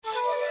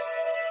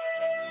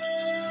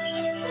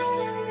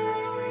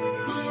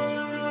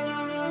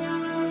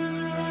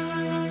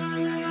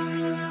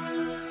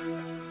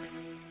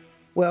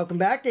Welcome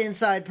back to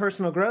Inside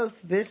Personal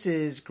Growth. This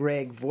is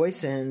Greg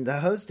Voisin,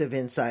 the host of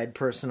Inside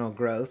Personal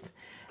Growth.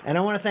 And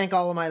I want to thank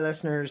all of my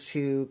listeners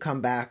who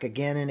come back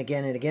again and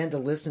again and again to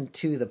listen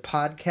to the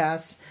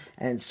podcasts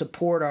and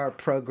support our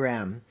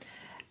program.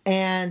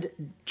 And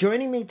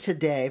joining me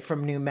today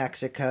from New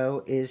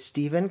Mexico is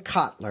Steven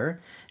Kotler.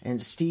 And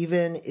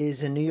Steven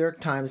is a New York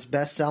Times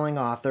best-selling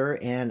author,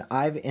 and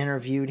I've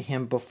interviewed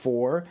him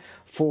before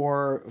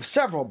for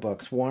several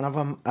books. One of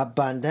them,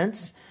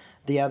 Abundance.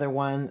 The other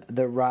one,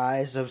 The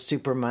Rise of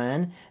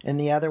Superman. And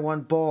the other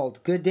one, Bold.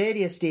 Good day to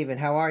you, Steven.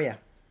 How are you?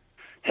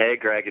 Hey,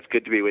 Greg. It's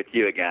good to be with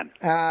you again.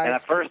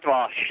 And first of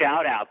all,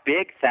 shout out,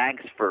 big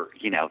thanks for,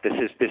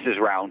 this is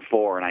round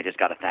 4, and I just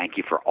got to thank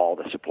you for all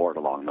the support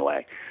along the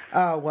way.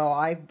 Oh, well,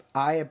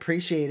 I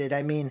appreciate it.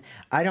 I mean,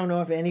 I don't know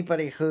of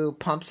anybody who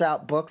pumps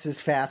out books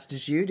as fast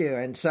as you do.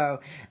 And so,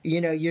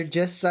 you're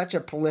just such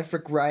a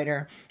prolific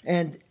writer.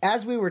 And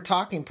as we were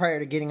talking prior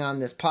to getting on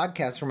this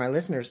podcast for my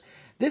listeners,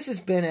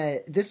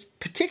 this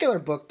particular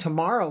book,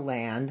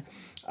 Tomorrowland,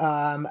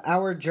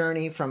 Our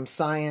Journey from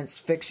Science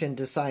Fiction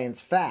to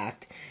Science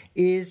Fact,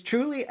 is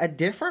truly a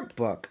different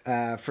book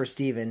for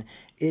Steven.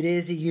 It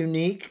is a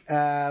unique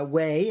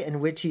way in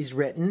which he's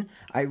written.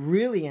 I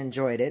really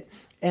enjoyed it.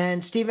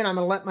 And Steven, I'm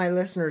going to let my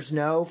listeners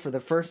know for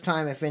the first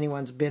time, if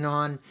anyone's been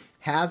on,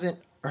 hasn't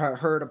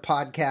heard a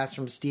podcast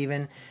from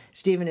Steven.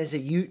 Steven is a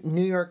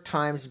New York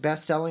Times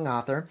best-selling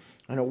author,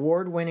 an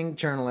award-winning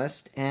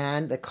journalist,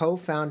 and the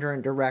co-founder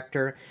and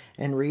director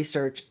and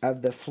research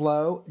of the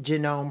Flow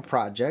Genome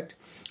Project.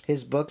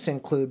 His books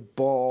include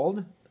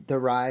Bold, The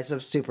Rise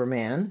of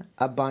Superman,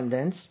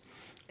 Abundance,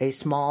 A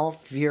Small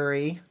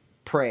Fury,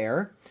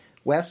 Prayer,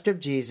 West of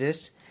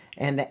Jesus,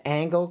 and The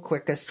Angle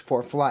Quickest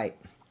for Flight.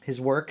 His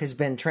work has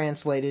been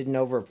translated in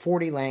over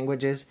 40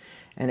 languages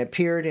and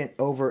appeared in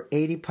over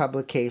 80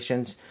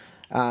 publications,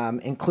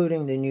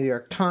 including the New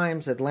York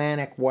Times,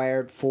 Atlantic,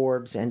 Wired,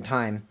 Forbes, and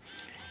Time.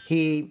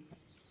 He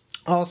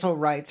also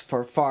writes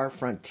for Far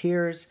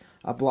Frontiers,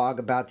 a blog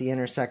about the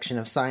intersection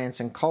of science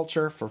and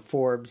culture for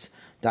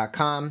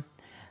Forbes.com.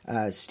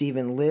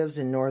 Steven lives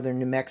in northern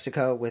New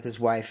Mexico with his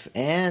wife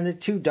and the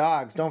 2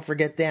 dogs. Don't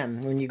forget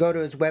them. When you go to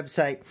his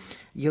website,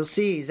 you'll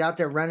see he's out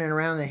there running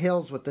around the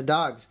hills with the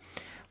dogs.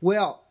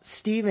 Well,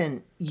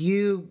 Steven,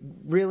 you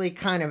really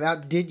kind of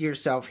outdid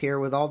yourself here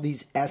with all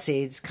these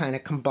essays kind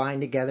of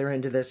combined together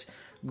into this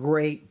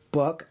great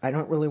book. I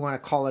don't really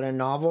want to call it a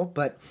novel,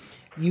 but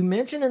you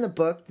mentioned in the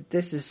book that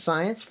this is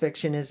science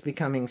fiction is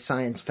becoming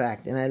science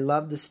fact, and I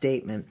love the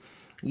statement.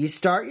 You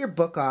start your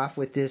book off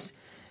with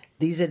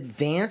these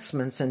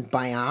advancements in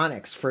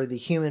bionics for the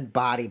human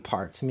body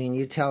parts. I mean,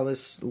 you tell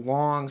this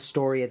long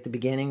story at the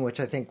beginning, which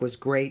I think was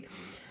great.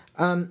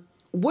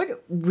 What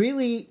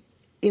really,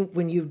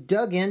 when you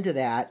dug into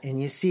that and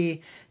you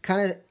see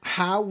kind of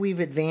how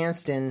we've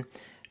advanced in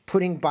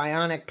putting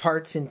bionic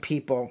parts in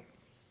people,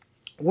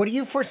 what do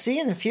you foresee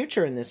in the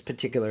future in this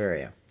particular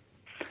area?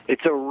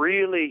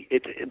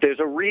 There's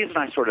a reason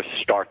I sort of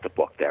start the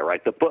book there,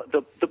 right? The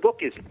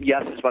book is,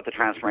 yes, it's about the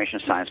transformation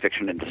of science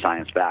fiction into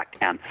science fact.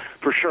 And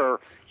for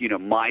sure,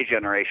 my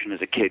generation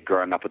as a kid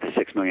growing up with the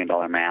 $6 Million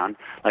Man,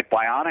 like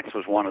bionics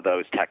was one of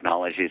those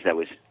technologies that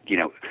was,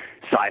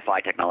 sci-fi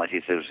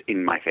technologies that was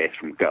in my face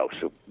from go.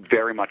 So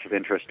very much of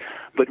interest.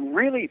 But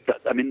really,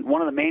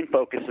 one of the main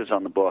focuses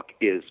on the book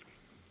is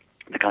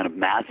the kind of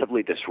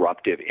massively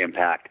disruptive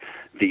impact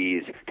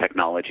these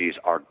technologies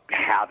are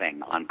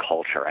having on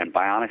culture. And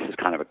bionics is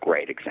kind of a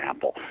great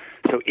example.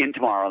 So in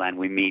Tomorrowland,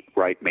 we meet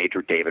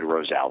Major David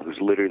Rosell, who's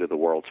literally the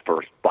world's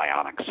first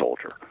bionic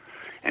soldier.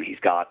 And he's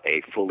got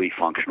a fully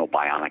functional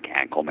bionic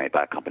ankle made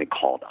by a company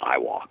called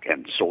iWalk.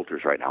 And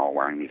soldiers right now are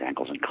wearing these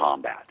ankles in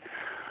combat.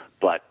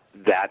 But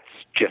that's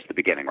just the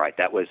beginning, right?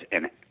 That was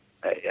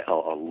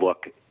a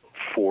look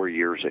 4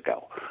 years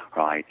ago,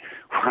 right?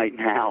 Right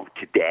now,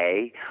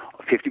 today,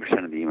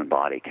 50% of the human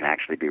body can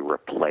actually be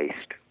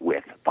replaced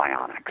with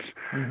bionics.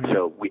 Mm-hmm.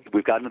 So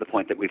we've gotten to the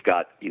point that we've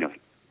got,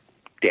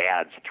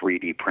 dads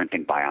 3D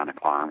printing bionic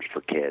arms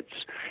for kids.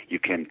 You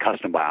can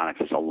Custom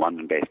Bionics is a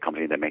London-based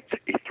company that makes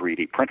a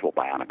 3D printable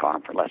bionic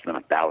arm for less than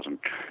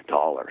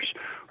 $1,000,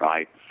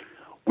 right?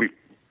 We've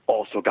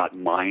also got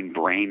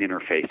mind-brain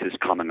interfaces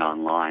coming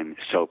online,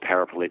 so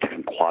paraplegics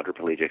and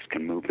quadriplegics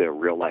can move their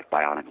real-life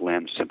bionic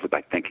limbs simply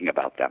by thinking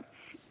about them.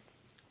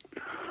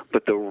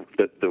 But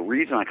the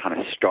reason I kind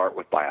of start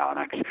with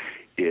bionics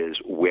is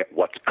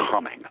what's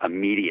coming,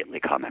 immediately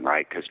coming,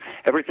 right? Because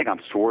everything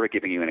I'm sort of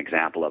giving you an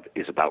example of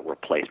is about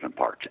replacement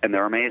parts, and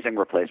they're amazing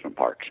replacement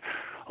parts.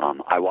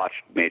 I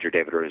watched Major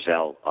David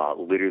Rosell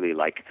literally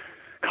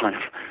kind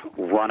of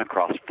run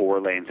across 4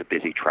 lanes of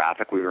busy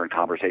traffic. We were in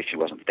conversation. He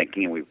wasn't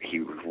thinking, and he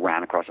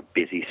ran across a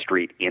busy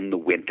street in the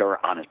winter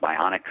on his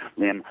bionic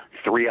limb.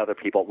 3 other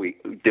people, the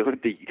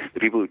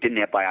people who didn't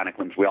have bionic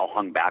limbs, we all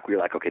hung back. We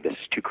were like, okay, this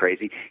is too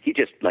crazy. He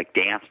just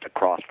danced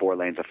across 4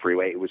 lanes of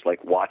freeway. It was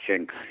like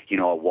watching,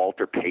 a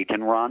Walter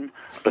Payton run,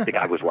 but the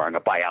guy was wearing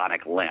a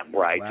bionic limb,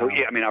 right? Wow.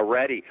 So,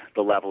 already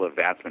the level of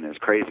advancement is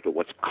crazy, but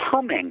what's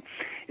coming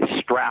is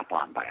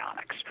strap-on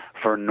bionics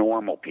for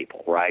normal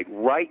people, right?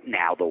 Right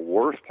now, the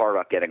worst worst part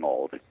about getting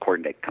old,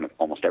 according to kind of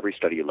almost every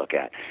study you look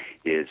at,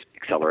 is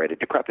accelerated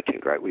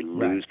decrepitude, right? We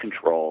lose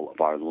control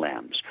of our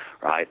limbs,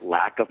 right?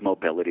 Lack of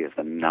mobility is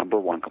the number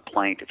one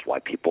complaint. It's why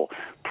people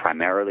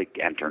primarily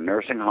enter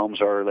nursing homes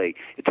early.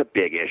 It's a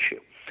big issue.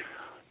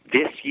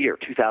 This year,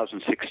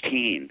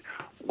 2016,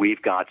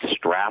 we've got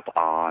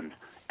strap-on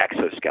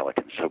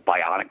exoskeletons, so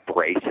bionic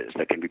braces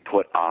that can be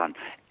put on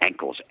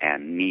ankles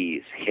and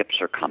knees.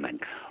 Hips are coming.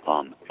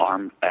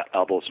 Arm,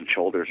 elbows, and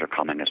shoulders are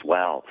coming as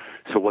well.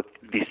 So what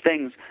these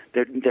things,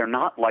 they're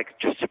not like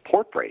just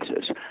support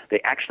braces.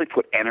 They actually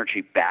put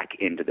energy back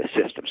into the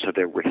system, so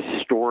they're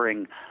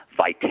restoring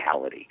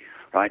vitality.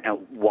 Right? Now,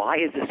 why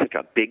is this such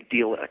a big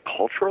deal at a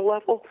cultural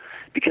level?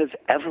 Because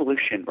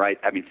evolution, right?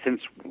 I mean,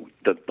 since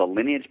the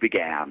lineage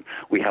began,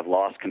 we have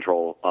lost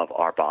control of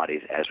our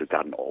bodies as we've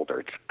gotten older.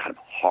 It's kind of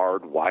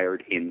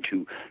hardwired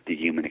into the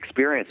human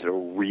experience at a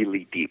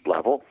really deep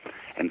level.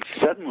 And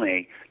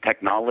suddenly,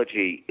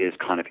 technology is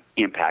kind of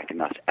impacting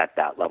us at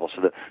that level.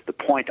 So the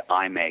point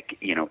I make,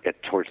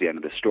 towards the end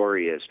of the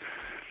story is,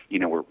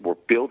 we're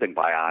building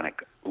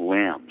bionic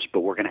limbs, but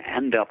we're going to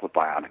end up with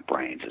bionic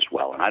brains as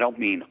well. And I don't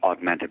mean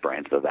augmented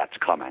brains, though that's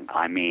coming.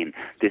 I mean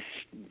this,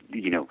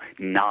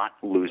 not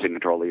losing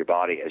control of your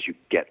body as you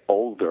get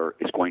older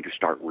is going to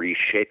start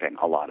reshaping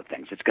a lot of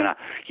things. It's going to,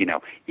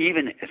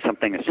 even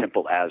something as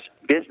simple as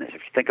business.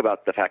 If you think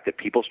about the fact that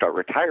people start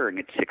retiring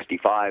at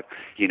 65,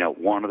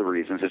 one of the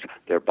reasons is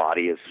their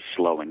body is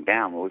slowing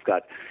down. Well, we've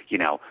got,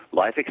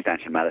 life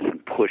extension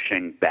medicine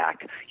pushing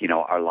back,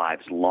 our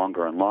lives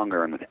longer and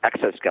longer. And with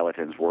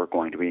exoskeletons, we're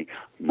going to be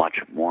much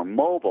more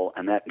mobile,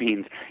 and that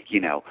means,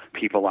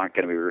 people aren't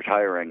going to be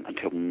retiring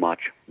until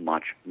much,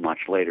 much,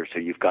 much later. So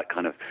you've got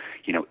kind of,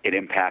 an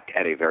impact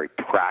at a very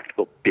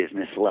practical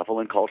business level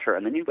in culture,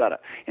 and then you've got an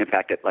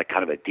impact at like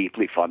kind of a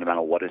deeply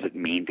fundamental, what does it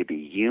mean to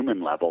be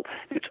human level?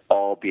 It's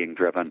all being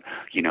driven,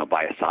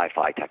 by a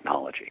sci-fi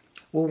technology.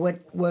 Well, what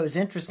was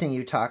interesting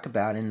you talk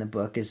about in the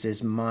book is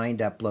this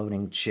mind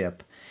uploading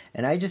chip.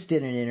 And I just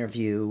did an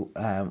interview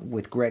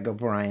with Greg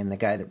O'Brien, the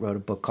guy that wrote a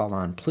book called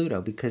On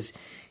Pluto, because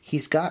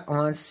he's got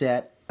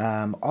onset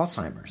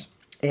Alzheimer's.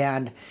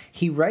 And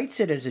he writes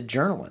it as a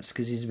journalist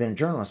because he's been a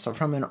journalist. So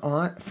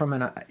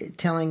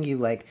telling you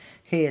like,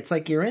 hey, it's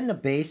like you're in the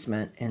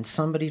basement and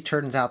somebody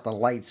turns out the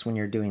lights when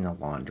you're doing the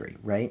laundry,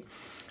 right?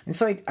 And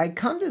so I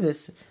come to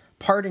this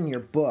part in your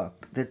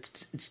book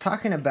that it's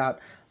talking about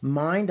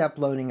mind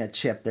uploading a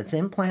chip that's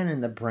implanted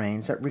in the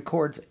brains that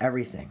records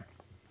everything.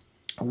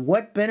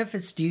 What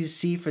benefits do you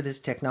see for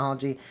this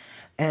technology,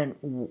 and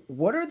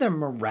what are the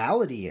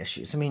morality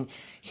issues? I mean,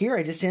 here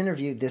I just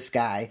interviewed this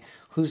guy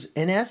who's,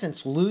 in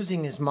essence,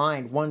 losing his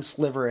mind one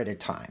sliver at a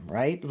time,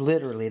 right?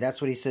 Literally,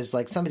 that's what he says,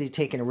 like somebody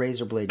taking a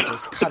razor blade,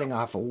 just cutting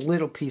off a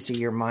little piece of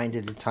your mind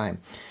at a time.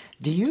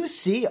 Do you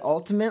see,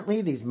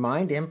 ultimately, these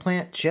mind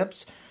implant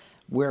chips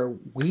where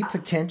we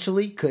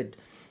potentially could,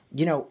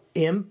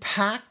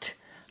 impact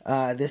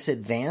this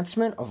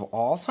advancement of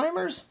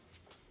Alzheimer's?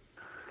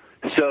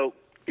 So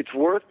it's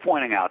worth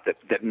pointing out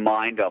that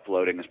mind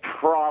uploading is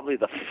probably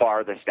the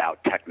farthest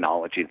out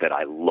technology that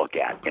I look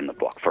at in the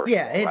book. First,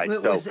 yeah, right?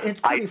 It's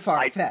pretty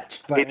far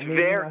fetched. But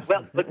it's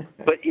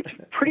but it's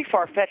pretty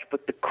far fetched.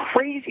 But the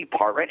crazy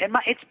part, right? And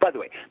it's, by the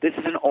way, this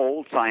is an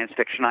old science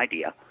fiction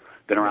idea,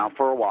 been around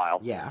for a while.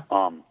 Yeah.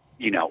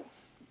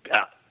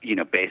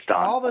 Based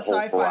on all the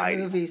sci-fi variety.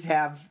 movies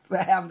have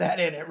that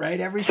in it, right?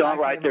 Every sci-fi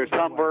right. There's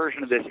some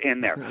version of this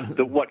in there.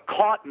 What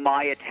caught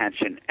my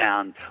attention,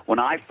 and when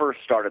I first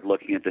started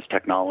looking at this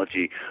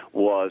technology,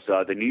 was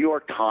the New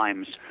York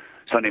Times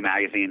Sunday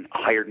Magazine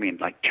hired me in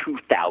like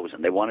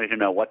 2000. They wanted to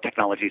know what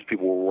technologies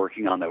people were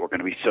working on that were going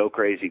to be so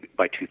crazy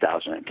by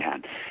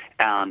 2010.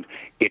 And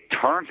it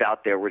turns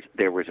out there was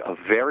a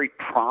very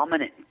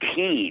prominent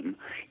team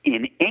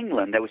in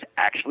England that was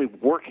actually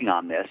working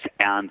on this,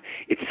 and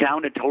it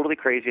sounded totally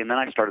crazy. And then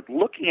I started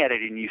looking at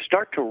it, and you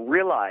start to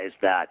realize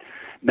that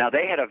now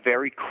they had a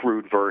very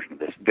crude version of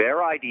this.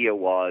 Their idea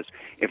was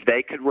if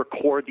they could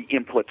record the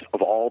inputs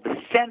of all the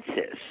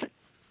senses,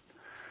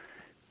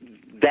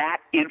 that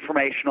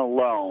information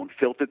alone,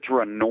 filtered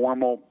through a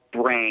normal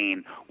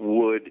brain,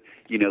 would,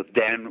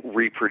 then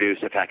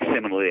reproduce a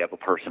facsimile of a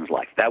person's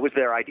life. That was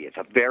their idea. It's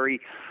a very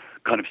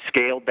kind of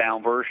scaled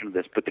down version of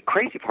this. But the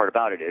crazy part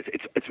about it is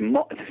it's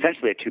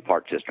essentially a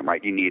two-part system,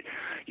 right? You need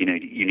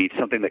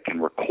something that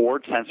can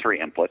record sensory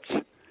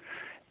inputs,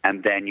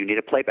 and then you need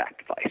a playback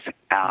device.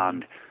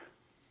 And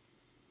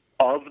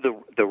of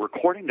the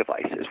recording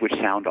devices, which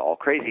sound all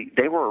crazy,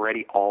 they were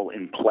already all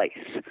in place,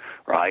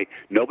 right?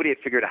 Nobody had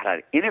figured out how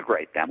to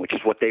integrate them, which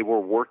is what they were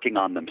working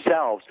on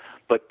themselves.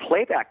 But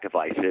playback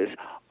devices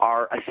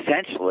are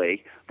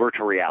essentially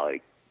virtual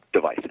reality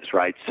devices,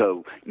 right?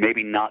 So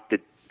maybe not the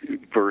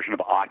version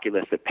of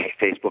Oculus that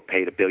Facebook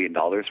paid $1 billion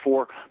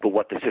for, but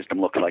what the system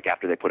looks like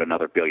after they put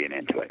another $1 billion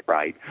into it,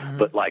 right? Mm-hmm.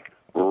 But like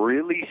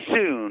really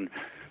soon,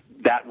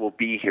 that will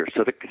be here.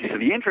 So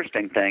the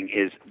interesting thing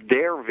is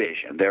their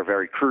vision, their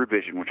very crude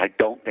vision, which I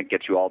don't think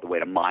gets you all the way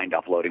to mind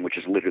uploading, which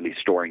is literally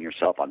storing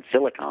yourself on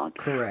silicon,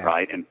 correct,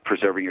 right, and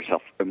preserving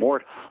yourself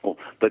immortal.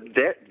 But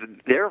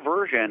their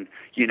version,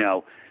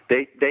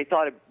 they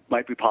thought it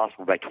might be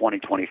possible by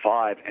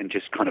 2025, and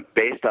just kind of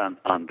based on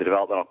the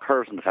developmental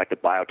curves and the fact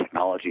that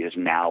biotechnology is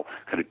now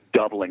kind of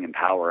doubling in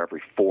power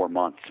every 4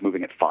 months,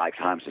 moving at 5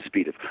 times the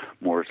speed of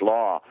Moore's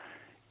law,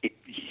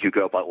 you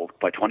go,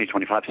 by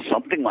 2025,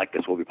 something like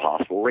this will be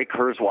possible. Ray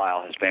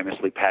Kurzweil has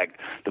famously pegged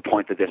the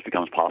point that this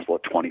becomes possible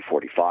at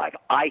 2045.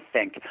 I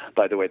think,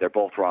 by the way, they're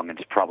both wrong, and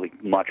it's probably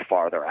much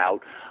farther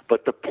out.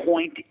 But the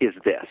point is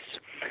this.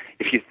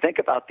 If you think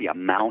about the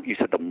amount, you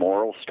said the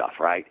moral stuff,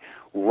 right?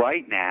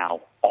 Right now,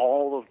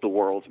 all of the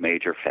world's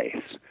major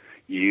faiths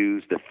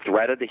use the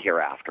threat of the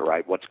hereafter,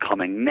 right, what's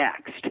coming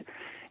next,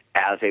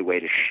 as a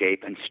way to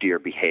shape and steer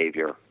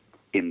behavior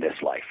in this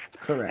life.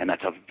 Correct. And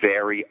that's a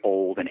very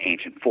old and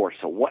ancient force.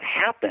 So what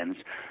happens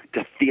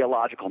to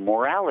theological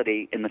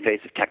morality in the face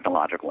of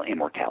technological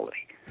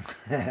immortality?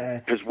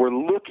 Because we're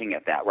looking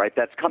at that, right?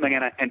 That's coming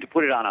in, and to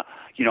put it on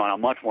a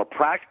much more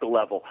practical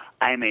level,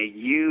 I'm a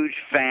huge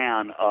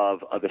fan of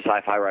the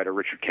sci-fi writer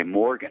Richard K.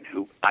 Morgan,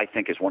 who I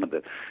think is one of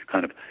the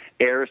kind of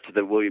heirs to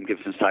the William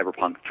Gibson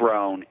cyberpunk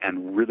throne,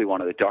 and really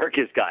one of the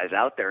darkest guys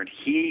out there. And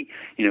he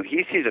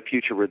sees a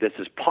future where this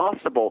is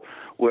possible,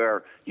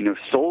 where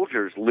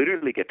soldiers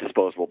literally get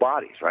disposable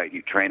bodies, right?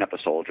 You train up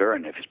a soldier,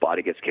 and if his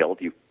body gets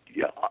killed, you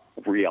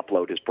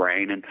re-upload his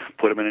brain and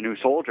put him in a new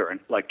soldier.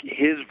 And like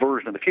his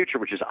version of the future,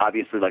 which is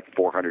obviously like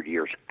 400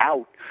 years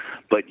out,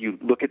 but you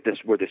look at this,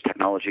 where this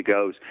technology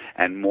goes,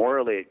 and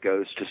morally it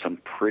goes to some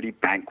pretty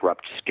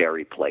bankrupt,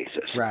 scary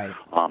places. Right.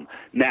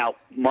 Now,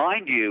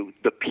 mind you,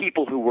 the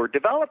people who were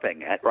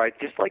developing it, right,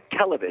 just like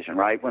television,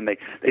 right, when they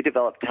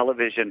developed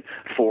television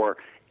for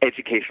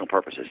educational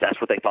purposes.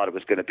 That's what they thought it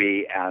was going to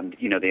be. And,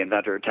 the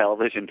inventor of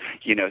television,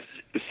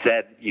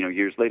 said,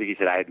 years later, he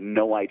said, I had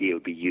no idea it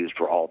would be used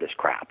for all this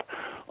crap.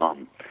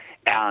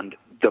 And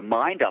the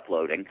mind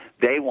uploading,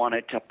 they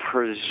wanted to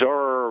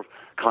preserve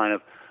kind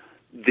of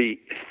the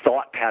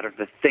thought pattern,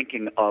 the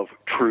thinking of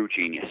true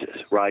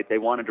geniuses, right? They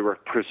wanted to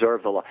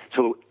preserve the law.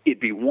 So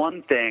it'd be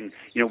one thing,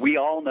 we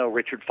all know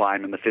Richard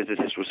Feynman, the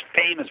physicist, was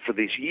famous for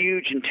these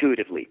huge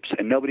intuitive leaps,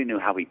 and nobody knew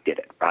how he did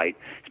it, right?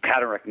 His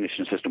pattern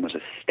recognition system was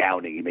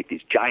astounding. He'd make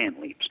these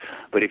giant leaps.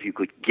 But if you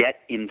could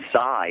get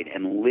inside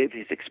and live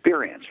his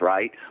experience,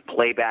 right,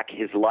 play back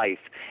his life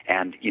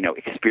and,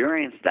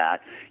 experience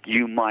that,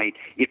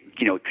 it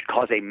could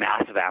cause a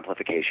massive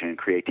amplification in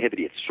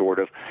creativity. It's sort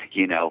of,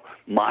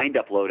 mind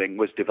uploading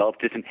was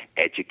developed as an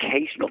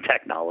educational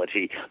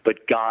technology,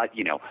 but God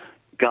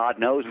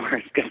knows where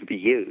it's going to be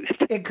used.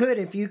 It could,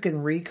 if you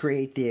can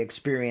recreate the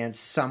experience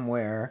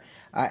somewhere.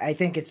 I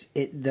think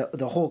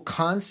the whole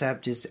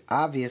concept is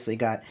obviously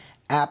got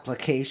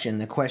application.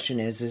 The question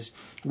is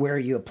where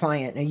you apply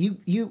it. Now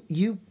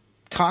you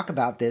talk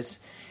about this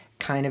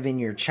kind of in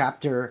your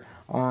chapter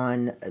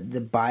on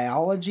the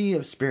biology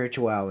of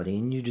spirituality,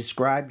 and you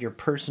describe your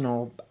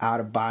personal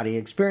out-of-body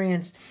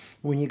experience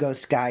when you go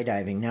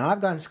skydiving. Now,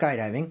 I've gone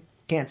skydiving.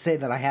 Can't say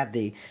that I had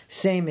the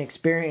same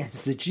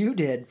experience that you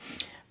did,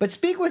 but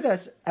speak with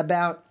us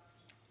about,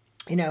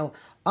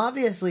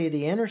 obviously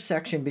the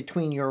intersection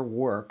between your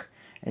work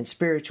and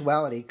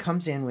spirituality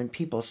comes in when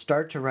people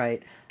start to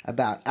write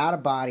about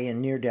out-of-body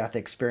and near-death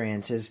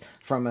experiences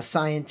from a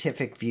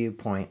scientific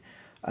viewpoint.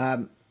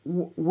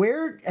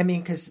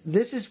 Because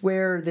this is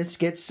where this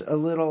gets a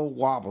little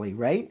wobbly,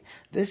 right?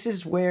 This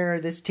is where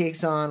this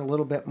takes on a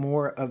little bit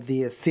more of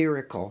the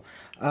ethereal.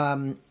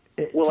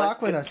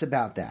 Talk with us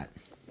about that.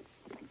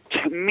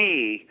 To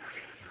me,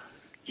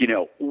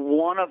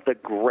 one of the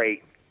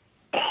great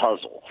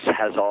puzzles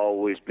has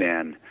always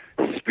been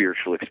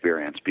spiritual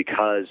experience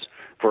because,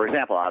 for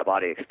example,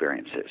 out-of-body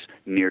experiences,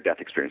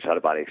 near-death experience,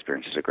 out-of-body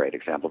experience is a great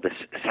example. This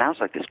sounds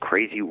like this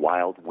crazy,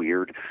 wild,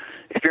 weird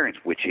experience,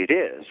 which it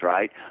is,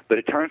 right? But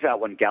it turns out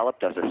when Gallup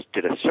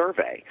did a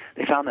survey,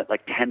 they found that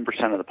like 10%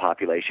 of the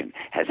population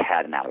has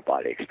had an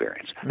out-of-body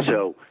experience. Mm-hmm.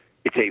 So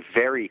it's a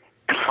very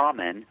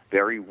common,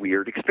 very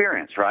weird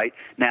experience, right?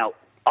 Now,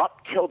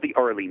 up till the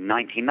early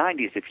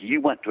 1990s, if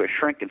you went to a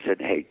shrink and said,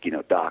 hey,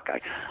 doc,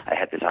 I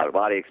had this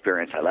out-of-body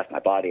experience, I left my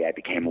body, I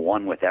became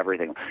one with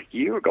everything,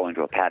 you were going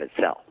to a padded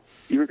cell.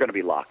 You were going to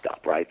be locked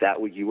up, right?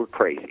 You were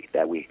crazy.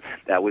 That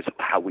was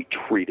how we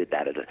treated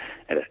that at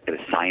a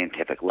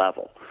scientific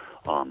level.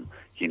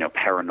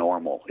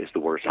 Paranormal is the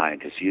word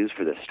scientists use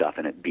for this stuff,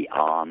 and it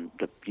beyond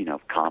the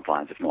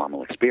confines of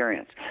normal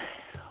experience.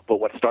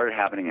 But what started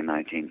happening in the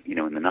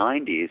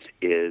 90s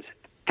is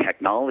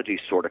technology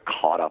sort of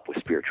caught up with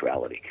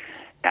spirituality,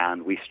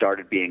 and we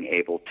started being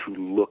able to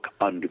look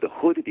under the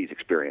hood of these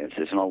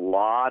experiences, and a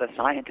lot of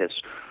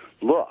scientists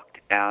looked.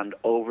 And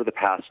over the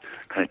past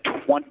kind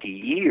of 20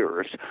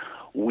 years,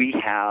 we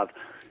have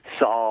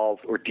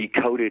solved or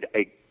decoded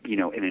an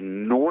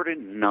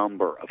inordinate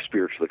number of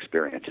spiritual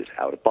experiences,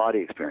 out-of-body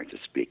experiences,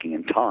 speaking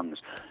in tongues,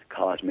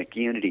 cosmic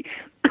unity,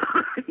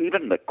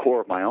 even the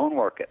core of my own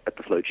work at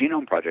the Flow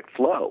Genome Project,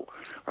 Flow,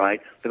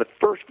 right? For the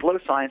first, Flow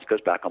science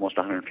goes back almost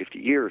 150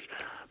 years,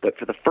 but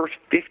for the first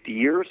 50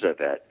 years of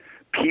it,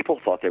 people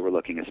thought they were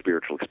looking at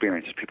spiritual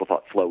experiences. People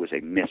thought flow was a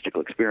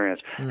mystical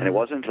experience. And it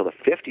wasn't until the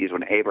 50s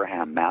when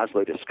Abraham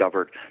Maslow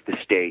discovered the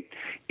state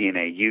in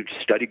a huge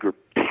study group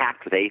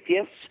packed with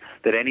atheists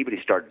that anybody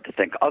started to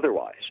think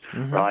otherwise,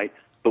 right?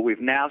 But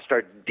we've now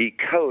started to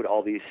decode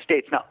all these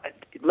states. Now,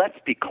 let's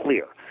be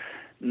clear.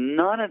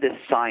 None of this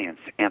science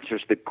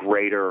answers the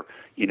greater,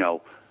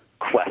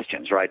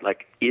 questions, right?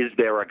 Like, is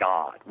there a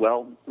God?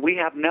 Well, we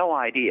have no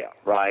idea,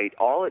 right?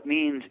 All it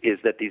means is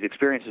that these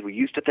experiences we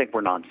used to think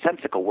were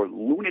nonsensical, were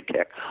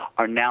lunatic,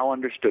 are now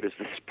understood as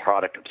this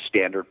product of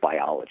standard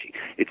biology.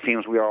 It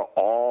seems we are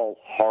all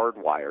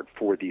hardwired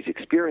for these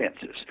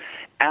experiences.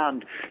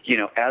 And,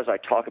 as I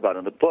talk about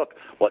in the book,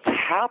 what's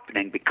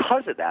happening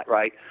because of that,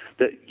 right?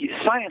 The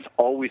science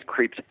always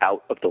creeps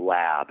out of the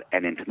lab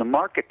and into the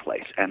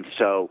marketplace. And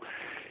so,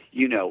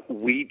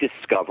 we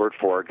discovered,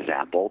 for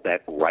example,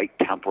 that right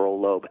temporal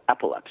lobe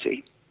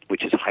epilepsy,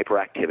 which is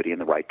hyperactivity in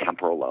the right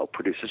temporal lobe,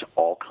 produces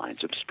all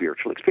kinds of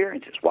spiritual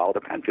experiences. Wilder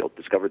Penfield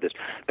discovered this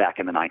back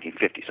in the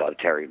 1950s,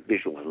 auditory and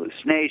visual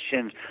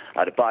hallucinations,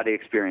 out-of-body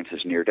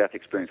experiences, near-death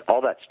experience, all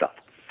that stuff.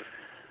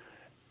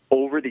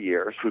 Over the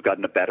years, we've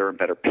gotten a better and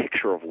better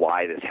picture of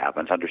why this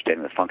happens,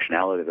 understanding the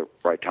functionality of the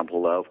right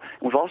temporal lobe.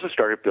 And we've also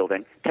started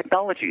building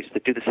technologies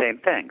that do the same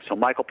thing. So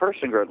Michael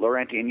Persinger at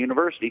Laurentian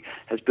University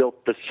has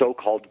built the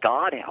so-called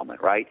God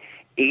helmet, right?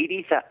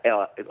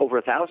 Over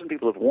 1,000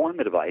 people have worn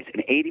the device,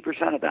 and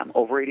 80% of them,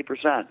 over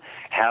 80%,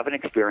 have an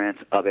experience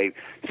of a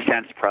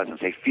sense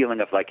presence, a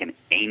feeling of like an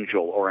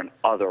angel or an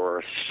other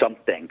or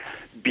something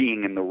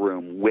being in the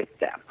room with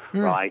them,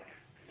 right?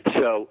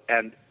 So,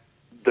 and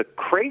the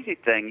crazy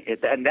thing is,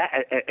 and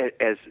that,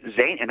 as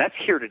Zane, and that's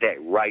here today,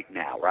 right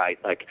now,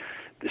 right? Like,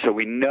 so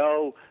we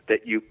know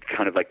that you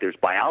kind of like there's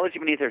biology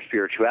beneath their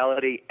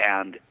spirituality,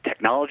 and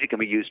technology can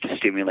be used to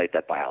stimulate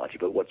that biology.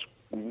 But what's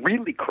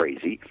really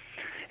crazy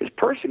is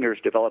Persinger is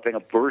developing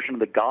a version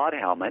of the God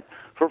helmet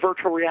for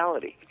virtual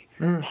reality,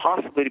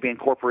 possibly to be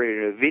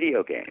incorporated in a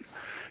video game.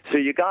 So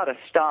you got to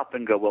stop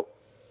and go, well,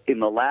 in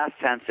the last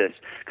census,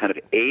 kind of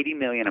 80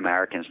 million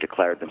Americans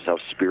declared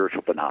themselves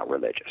spiritual but not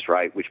religious,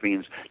 right? Which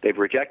means they've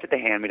rejected the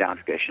hand-me-down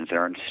traditions and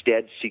are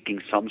instead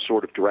seeking some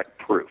sort of direct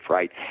proof,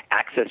 right?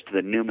 Access to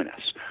the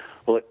numinous.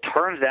 Well, it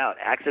turns out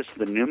access to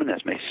the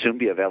numinous may soon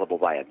be available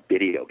via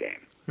video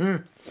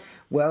game.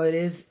 Well, it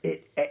is.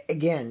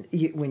 Again,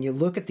 when you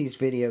look at these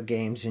video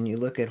games and you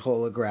look at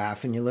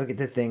holograph and you look at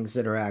the things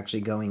that are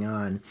actually going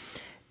on,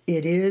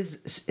 it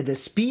is the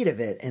speed of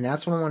it, and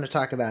that's what I want to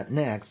talk about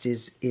next,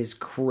 is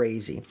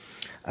crazy.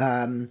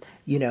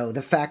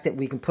 The fact that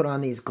we can put on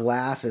these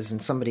glasses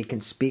and somebody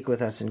can speak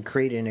with us and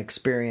create an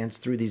experience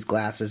through these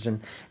glasses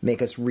and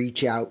make us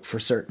reach out for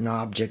certain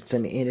objects. I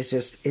mean,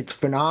 it's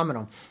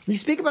phenomenal. You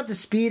speak about the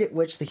speed at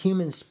which the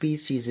human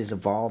species is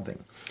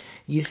evolving.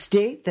 You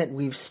state that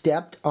we've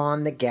stepped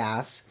on the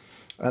gas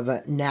of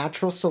a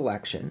natural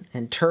selection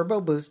and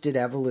turbo-boosted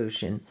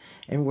evolution,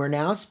 and we're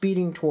now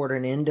speeding toward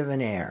an end of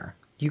an era.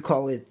 You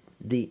call it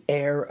the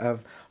era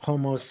of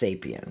Homo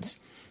sapiens.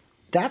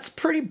 That's a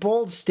pretty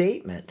bold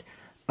statement.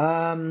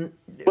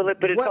 But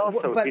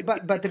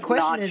the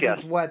question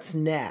is what's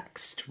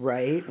next,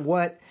 right?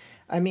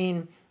 I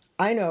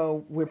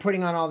know we're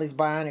putting on all these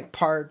bionic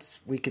parts.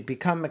 We could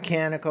become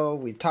mechanical.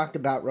 We've talked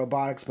about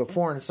robotics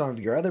before in some of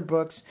your other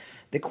books.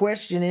 The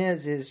question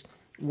is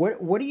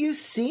what are you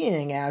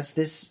seeing as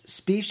this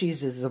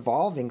species is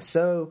evolving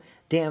so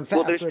damn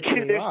fast?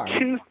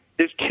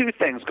 There's two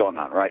things going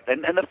on, right?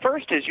 And the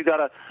first is you got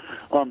to,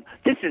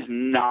 this is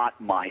not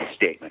my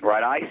statement,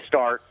 right? I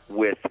start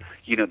with,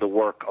 the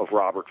work of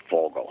Robert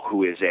Fogel,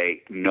 who is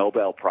a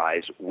Nobel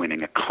Prize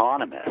winning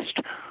economist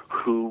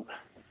who,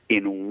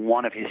 in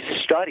one of his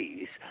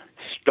studies,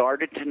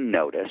 started to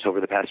notice over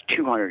the past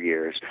 200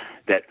 years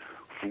that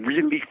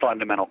really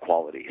fundamental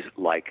qualities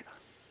like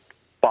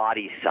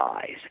body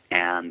size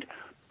and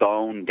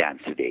bone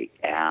density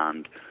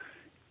and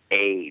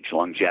age,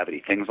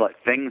 longevity, things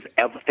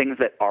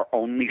that are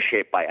only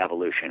shaped by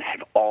evolution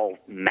have all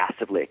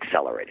massively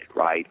accelerated,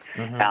 right?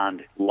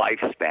 And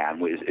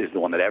lifespan is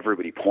the one that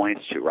everybody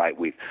points to, right?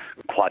 We've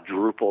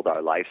quadrupled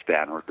our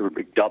lifespan or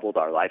doubled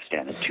our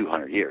lifespan in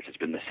 200 years. It's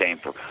been the same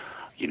for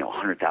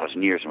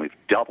 100,000 years, and we've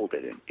doubled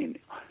it in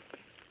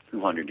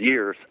 200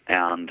 years.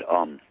 And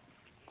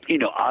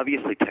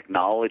obviously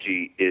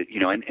technology is,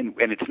 and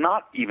it's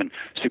not even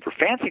super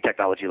fancy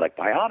technology like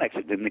bionics.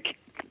 In the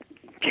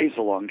case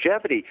of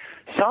longevity,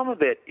 some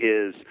of it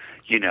is,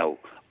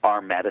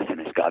 our medicine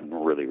has gotten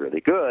really, really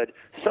good.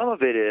 Some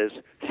of it is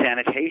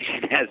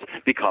sanitation has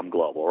become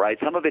global, right?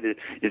 Some of it is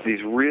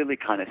these really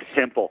kind of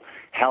simple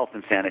health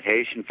and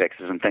sanitation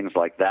fixes and things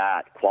like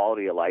that,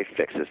 quality of life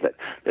fixes that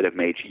have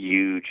made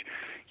huge,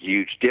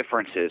 huge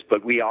differences.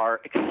 But we are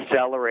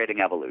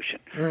accelerating evolution.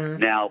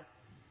 Now,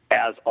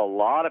 as a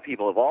lot of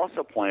people have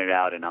also pointed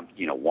out, and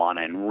Juan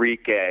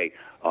Enrique,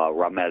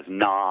 Ramez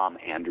Nam,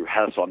 Andrew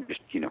Hessel,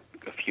 just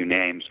a few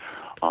names,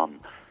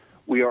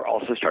 we are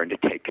also starting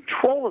to take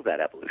control of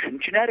that evolution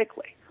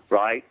genetically,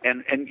 right?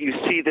 And you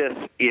see this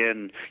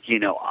in,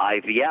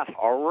 IVF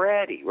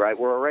already, right?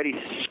 We're already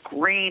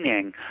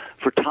screening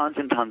for tons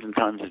and tons and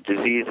tons of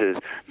diseases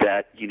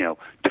that,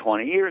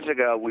 20 years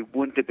ago we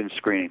wouldn't have been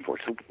screening for.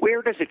 So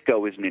where does it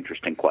go is an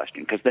interesting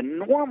question, because the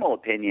normal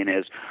opinion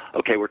is,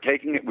 okay,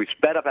 we've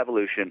sped up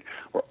evolution,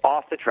 we're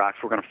off the tracks,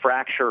 we're going to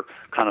fracture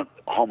kind of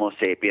Homo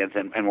sapiens,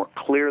 and we're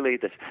clearly,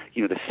 the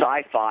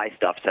sci-fi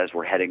stuff says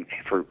we're heading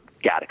for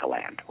Gattaca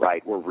land,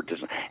 right? Where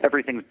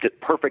everything's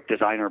perfect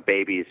designer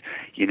babies.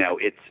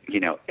 It's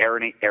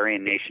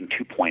Aryan Nation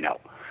 2.0,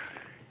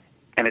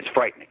 and it's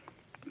frightening.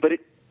 But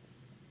it's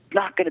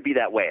not going to be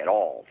that way at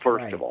all.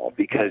 First of all,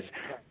 because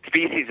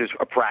species is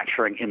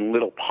fracturing in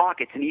little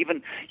pockets, and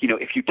even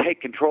if you take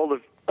control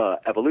of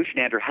evolution,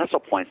 Andrew Hessel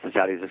points this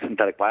out. He's a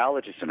synthetic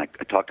biologist, and I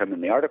talked to him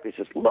in the article. He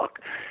says, look,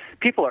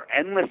 people are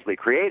endlessly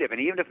creative, and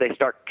even if they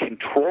start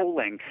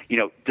controlling,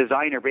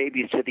 designer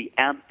babies to the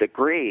nth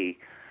degree,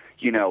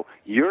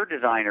 your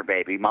designer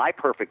baby, my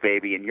perfect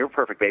baby, and your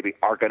perfect baby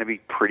are going to be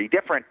pretty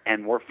different,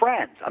 and we're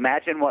friends.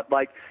 Imagine what,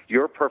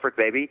 your perfect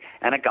baby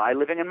and a guy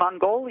living in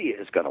Mongolia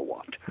is going to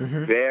want.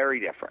 Mm-hmm. Very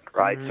different,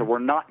 right? Mm-hmm. So we're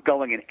not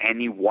going in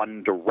any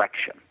one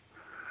direction.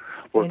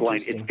 We're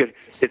going.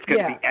 It's going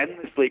to be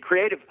endlessly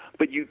creative,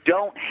 but you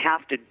don't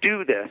have to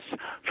do this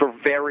for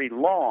very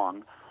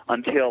long.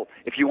 Until,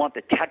 if you want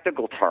the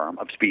technical term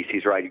of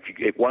species, right,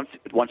 once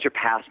you're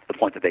past the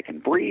point that they can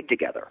breed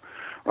together,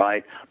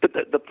 right? But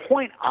the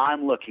point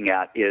I'm looking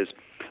at is,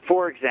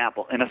 for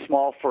example, in A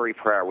Small Furry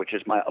Prayer, which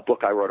is a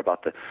book I wrote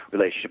about the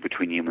relationship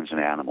between humans and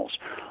animals,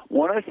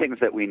 one of the things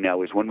that we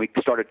know is when we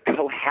started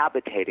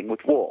cohabitating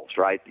with wolves,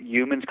 right?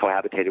 Humans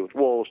cohabitated with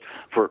wolves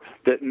for,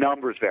 the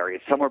numbers vary.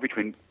 It's somewhere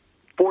between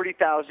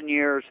 40,000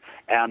 years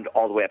and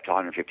all the way up to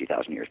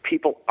 150,000 years.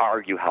 People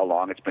argue how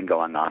long it's been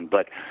going on,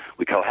 but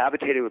we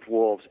cohabitated with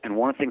wolves, and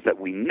one of the things that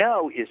we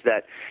know is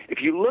that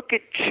if you look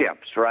at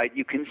chimps, right,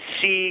 you can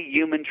see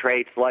human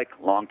traits like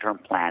long-term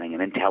planning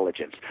and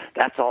intelligence.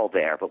 That's all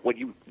there, but what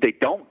they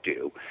don't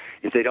do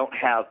is they don't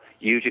have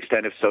huge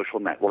extended social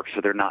networks,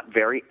 so they're not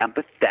very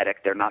empathetic,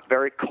 they're not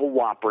very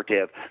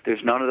cooperative,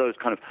 there's none of those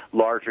kind of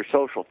larger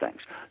social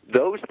things.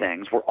 Those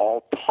things were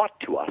all taught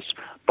to us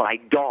by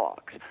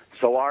dogs.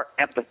 So our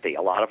empathy,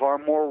 a lot of our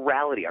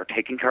morality, our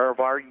taking care of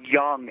our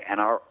young and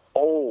our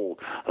old,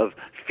 of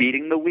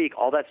feeding the weak,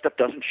 all that stuff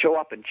doesn't show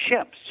up in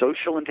chimps.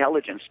 Social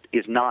intelligence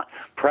is not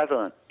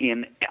prevalent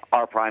in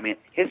our primate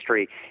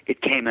history.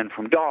 It came in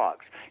from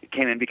dogs. It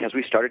came in because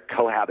we started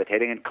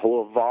cohabitating and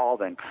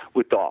co-evolving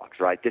with dogs,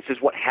 right? This is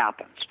what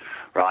happens,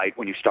 right?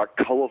 When you start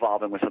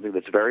co-evolving with something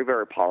that's very,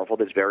 very powerful,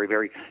 that's very,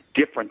 very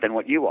different than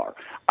what you are.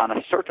 On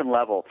a certain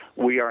level,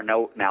 we are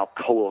now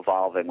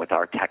co-evolving with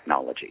our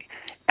technology.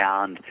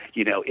 And,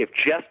 if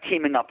just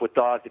teaming up with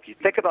dogs, if you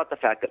think about the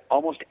fact that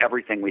almost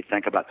everything we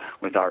think about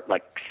with our,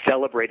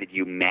 celebrated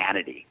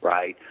humanity,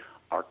 right,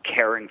 our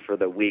caring for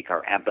the weak,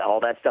 our empathy,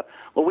 all that stuff,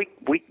 well,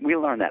 we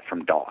learned that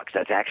from dogs.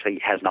 That actually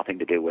has nothing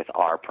to do with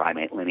our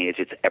primate lineage.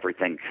 It's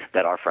everything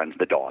that our friends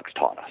the dogs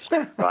taught us,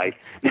 right?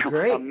 Now,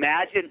 Great.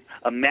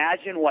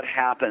 Imagine what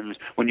happens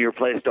when you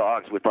replace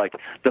dogs with,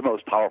 the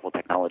most powerful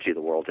technology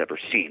the world's ever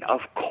seen.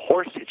 Of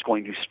course it's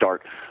going to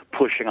start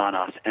pushing on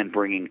us and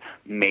bringing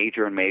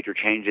major and major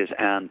changes.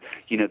 And,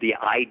 the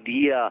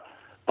idea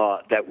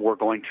that we're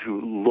going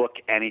to look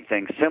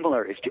anything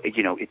similar is,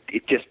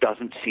 it just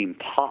doesn't seem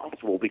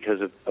possible because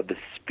of the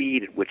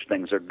speed at which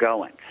things are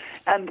going.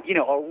 And,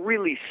 a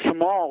really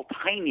small,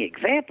 tiny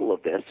example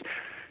of this,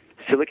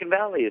 Silicon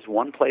Valley is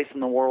one place in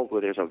the world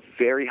where there's a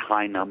very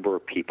high number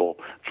of people,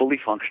 fully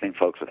functioning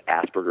folks with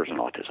Asperger's and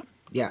autism.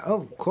 Yeah,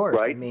 of course.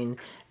 Right? I mean,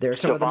 they're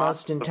some of the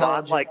most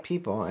intelligent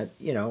people,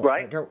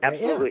 Right,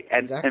 absolutely. Yeah,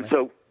 exactly. And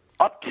so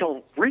up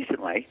till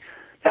recently,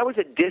 that was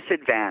a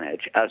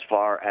disadvantage as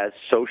far as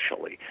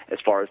socially, as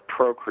far as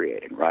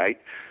procreating,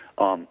 right?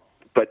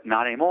 But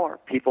not anymore.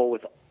 People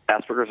with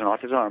Asperger's and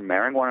autism are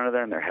marrying one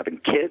another and they're having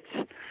kids.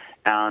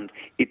 And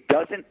it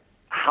doesn't,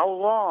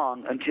 how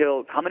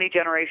many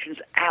generations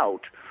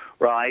out,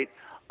 right,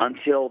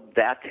 until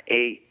that's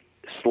a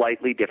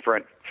slightly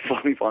different,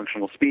 fully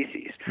functional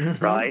species,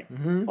 mm-hmm, right?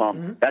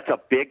 Mm-hmm, it's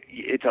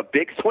a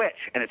big switch,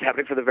 and it's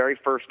happening for the very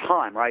first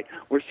time, right?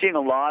 We're seeing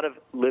a lot of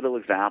little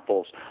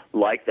examples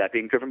like that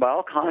being driven by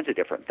all kinds of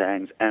different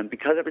things, and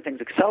because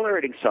everything's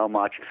accelerating so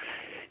much,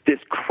 this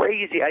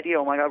crazy idea,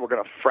 oh my God, we're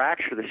going to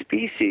fracture the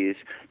species,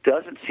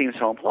 doesn't seem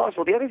so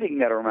implausible. The other thing you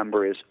got to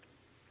remember is,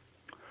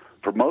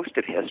 for most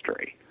of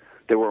history,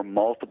 there were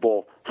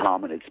multiple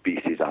hominid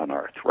species on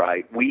Earth,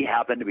 right? We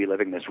happen to be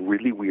living this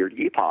really weird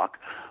epoch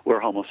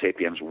where Homo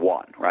sapiens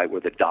won, right?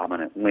 We're the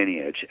dominant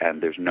lineage,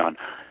 and there's none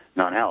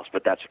else.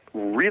 But that's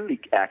really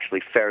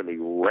actually fairly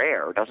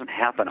rare. It doesn't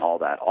happen all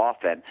that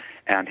often.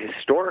 And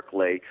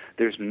historically,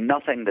 there's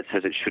nothing that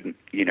says it shouldn't,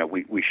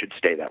 we should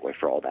stay that way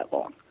for all that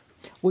long.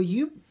 Well,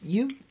 you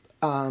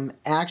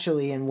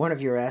actually, in one of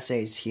your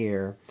essays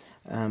here,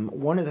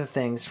 One of the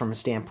things from a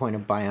standpoint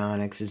of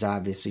bionics is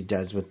obviously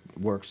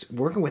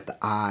working with the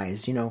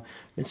eyes.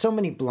 And so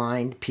many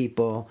blind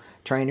people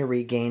trying to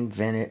regain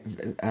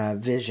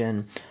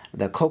vision,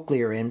 the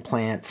cochlear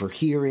implant for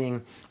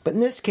hearing. But in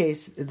this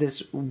case,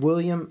 this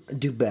William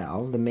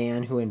Dubell, the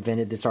man who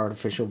invented this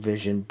artificial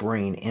vision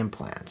brain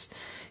implants,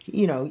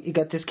 you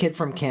got this kid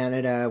from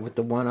Canada with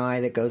the one eye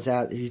that goes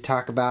out that you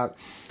talk about,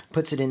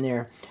 puts it in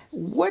there.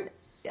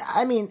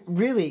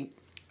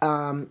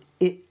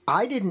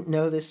 I didn't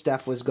know this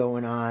stuff was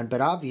going on, but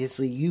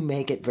obviously you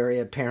make it very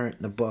apparent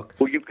in the book.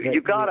 Well,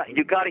 you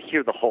gotta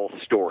hear the whole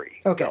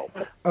story. Okay.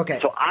 Okay.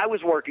 So I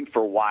was working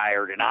for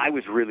Wired, and I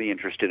was really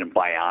interested in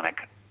bionic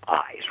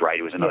eyes. Right,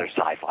 it was another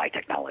sci-fi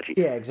technology.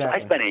 Yeah, exactly.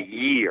 So I spent a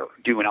year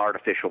doing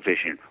artificial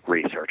vision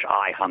research.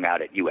 I hung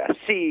out at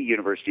USC,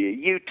 University of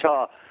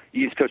Utah,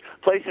 East Coast,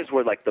 places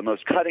where like the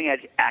most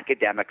cutting-edge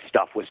academic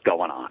stuff was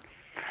going on,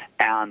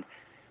 and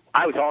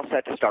I was all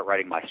set to start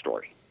writing my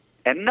story,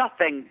 and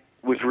nothing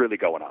was really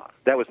going on.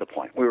 That was the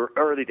point. We were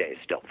early days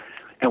still.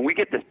 And we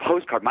get this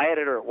postcard. My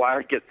editor at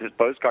Wired gets this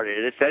postcard,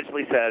 and it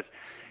essentially says,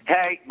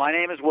 hey, my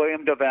name is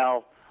William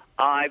Dubell.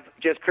 I've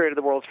just created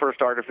the world's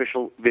first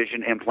artificial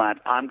vision implant.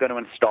 I'm going to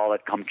install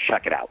it. Come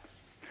check it out.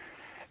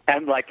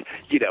 And,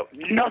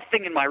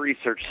 nothing in my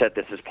research said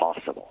this is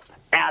possible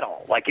at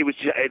all. It was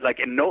just,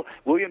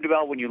 William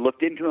Dubell, when you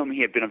looked into him,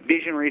 he had been a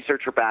vision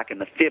researcher back in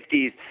the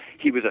 50s.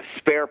 He was a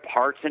spare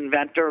parts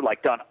inventor,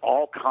 done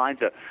all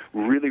kinds of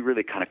really,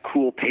 really kind of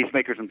cool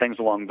pacemakers and things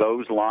along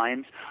those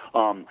lines.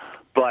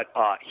 But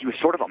he was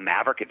sort of a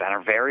maverick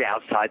inventor, very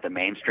outside the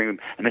mainstream.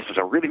 And this was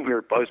a really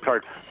weird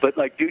postcard. But,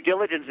 due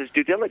diligence is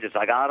due diligence.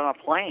 I got on a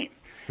plane.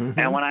 Mm-hmm.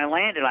 And when I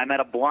landed, I met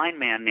a blind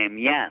man named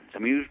Jens.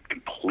 He was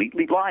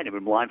completely blind. He'd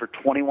been blind for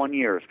 21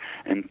 years.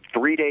 And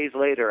 3 days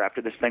later,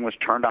 after this thing was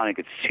turned on, he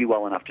could see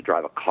well enough to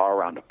drive a car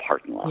around a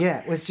parking lot. Yeah,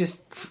 it was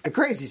just a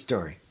crazy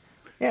story.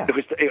 Yeah. It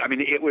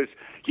was,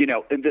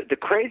 the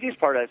craziest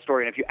part of that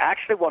story, and if you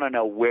actually want to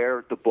know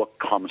where the book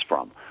comes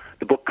from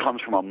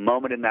a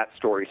moment in that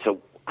story.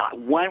 So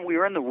when we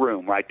were in the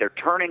room, right, they're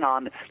turning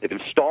on, they've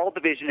installed the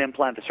vision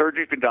implant, the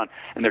surgery's been done,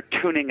 and they're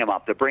tuning him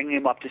up. They're bringing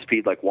him up to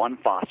speed one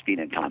phosphene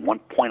at a time, 1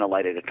 point of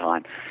light at a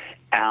time.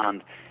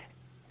 And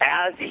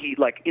as he,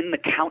 in the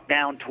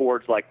countdown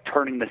towards,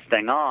 turning this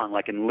thing on,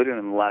 literally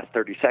in the last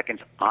 30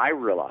 seconds, I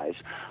realize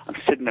I'm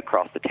sitting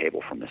across the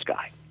table from this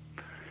guy.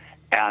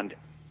 And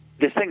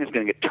this thing is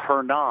going to get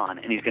turned on,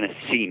 and he's going to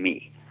see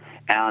me.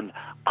 And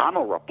I'm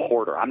a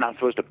reporter. I'm not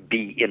supposed to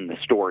be in the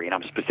story, and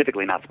I'm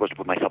specifically not supposed to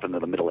put myself into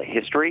the middle of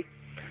history.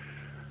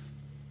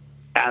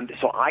 And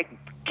so I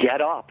get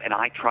up, and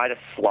I try to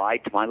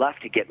slide to my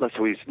left to get –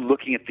 so he's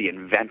looking at the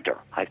inventor,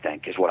 I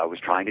think, is what I was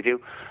trying to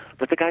do.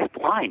 But the guy's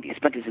blind. He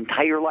spent his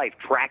entire life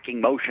tracking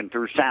motion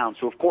through sound.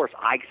 So, of course,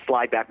 I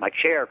slide back my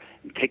chair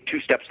and take 2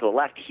 steps to the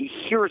left. He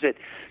hears it,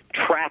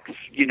 tracks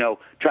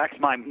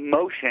my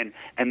motion,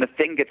 and the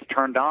thing gets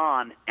turned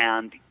on.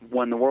 And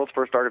when the world's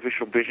first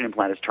artificial vision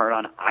implant is turned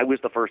on, I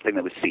was the first thing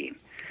that was seen.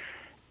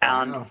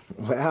 And,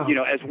 wow.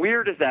 As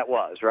weird as that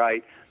was,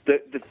 right,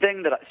 the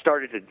thing that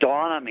started to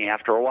dawn on me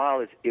after a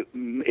while is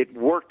it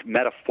worked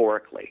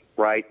metaphorically,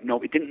 right?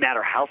 No, it didn't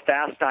matter how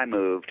fast I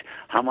moved,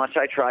 how much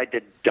I tried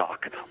to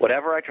duck,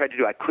 whatever I tried to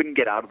do, I couldn't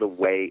get out of the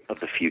way of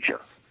the future.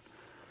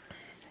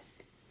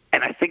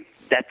 And I think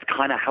that's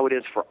kind of how it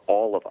is for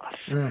all of us.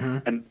 Mm-hmm.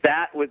 And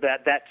that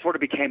sort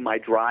of became my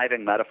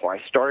driving metaphor.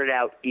 I started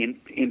out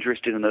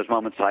interested in those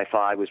moments.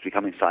 Sci-fi was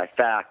becoming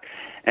sci-fact,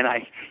 and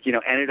I,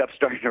 ended up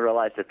starting to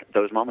realize that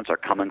those moments are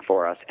coming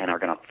for us and are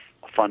going to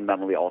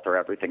fundamentally alter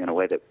everything in a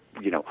way that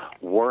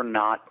we're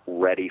not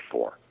ready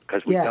for,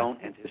 because we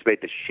don't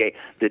anticipate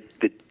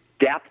the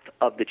depth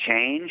of the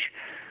change.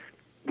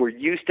 We're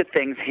used to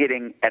things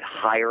hitting at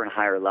higher and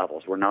higher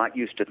levels. We're not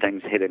used to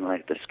things hitting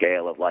the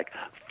scale of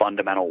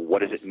fundamental,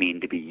 what does it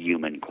mean to be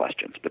human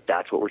questions. But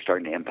that's what we're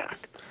starting to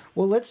impact.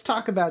 Well, let's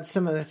talk about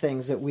some of the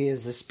things that we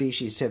as a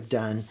species have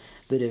done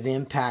that have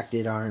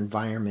impacted our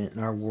environment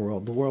and our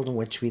world, the world in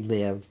which we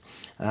live,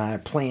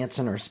 plants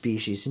and our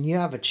species. And you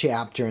have a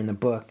chapter in the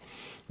book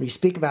where you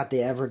speak about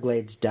the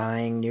Everglades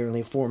dying.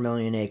 Nearly 4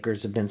 million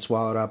acres have been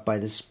swallowed up by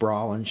the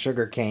sprawl and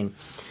sugarcane.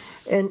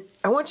 And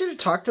I want you to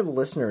talk to the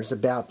listeners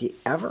about the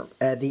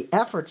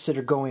efforts that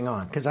are going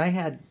on, because I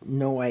had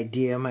no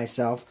idea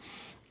myself,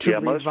 to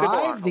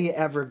revive the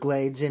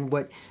Everglades in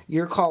what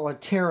you call a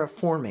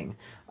terraforming.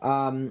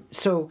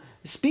 So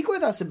speak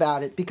with us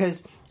about it,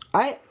 because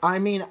I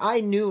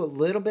knew a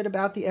little bit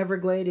about the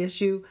Everglade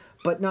issue,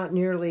 but not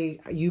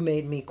nearly. You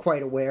made me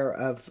quite aware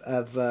of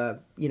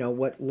what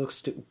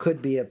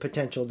could be a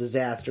potential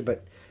disaster,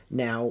 but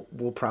now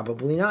will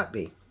probably not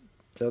be.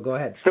 So go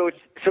ahead. So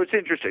it's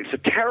interesting. So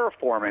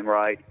terraforming,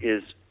 right,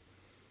 it's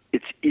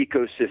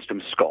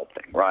ecosystem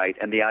sculpting, right?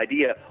 And the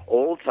idea,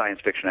 old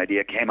science fiction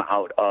idea, came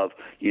out of,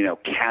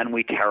 can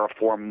we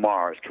terraform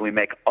Mars? Can we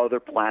make other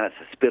planets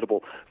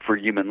hospitable for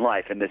human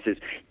life? And this is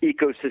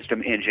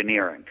ecosystem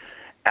engineering.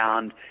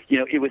 And,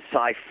 it was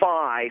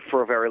sci-fi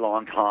for a very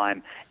long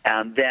time.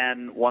 And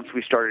then once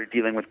we started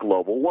dealing with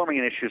global warming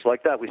and issues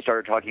like that, we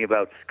started talking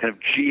about kind of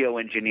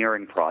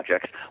geoengineering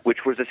projects, which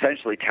was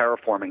essentially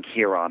terraforming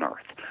here on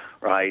Earth,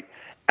 right?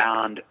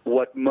 And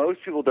what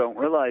most people don't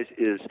realize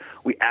is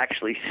we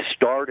actually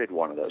started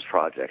one of those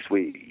projects.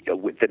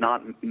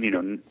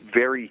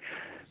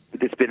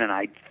 It's been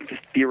a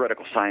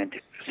theoretical science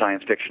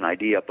fiction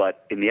idea,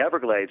 but in the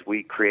Everglades,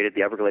 we created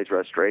the Everglades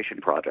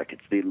Restoration Project.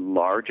 It's the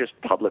largest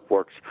public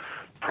works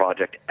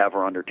project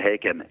ever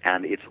undertaken,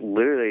 and it's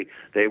literally,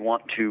 they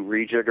want to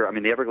rejigger. I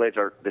mean, the Everglades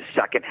are the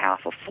second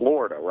half of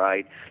Florida,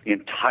 right? The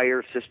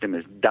entire system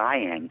is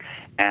dying,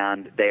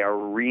 and they are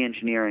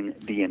re-engineering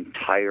the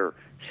entire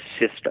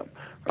system,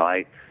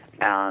 right?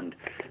 And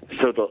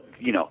so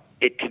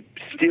it could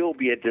still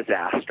be a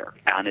disaster,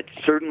 and it's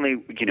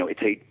certainly,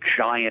 it's a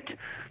giant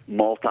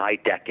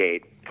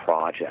multi-decade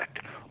project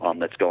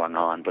that's going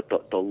on, but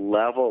the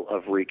level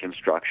of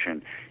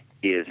reconstruction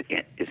is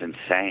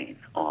insane,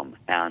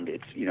 and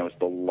it's it's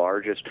the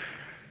largest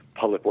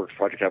public works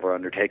project ever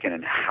undertaken.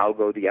 And how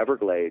go the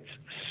Everglades,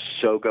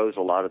 so goes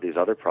a lot of these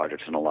other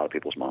projects in a lot of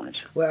people's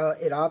minds. Well,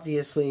 it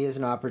obviously is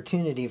an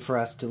opportunity for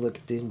us to look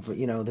at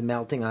the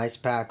melting ice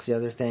packs, the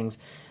other things,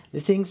 the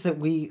things that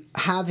we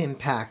have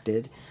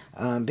impacted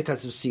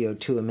because of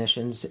CO2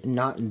 emissions.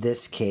 Not in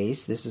this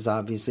case. This is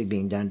obviously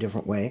being done a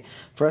different way,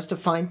 for us to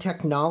find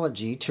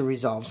technology to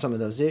resolve some of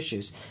those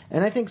issues.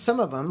 And I think some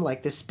of them,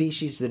 like the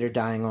species that are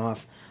dying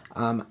off,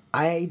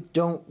 I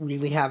don't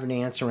really have an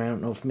answer. I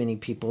don't know if many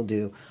people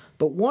do.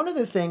 But one of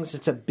the things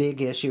that's a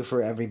big issue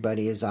for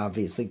everybody is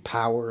obviously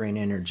power and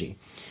energy.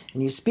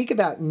 And you speak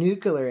about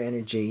nuclear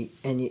energy,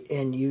 and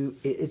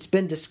it's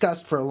been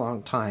discussed for a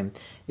long time.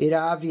 It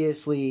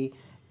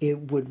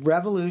would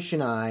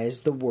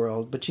revolutionize the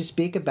world, but you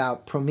speak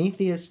about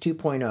Prometheus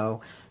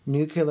 2.0,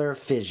 nuclear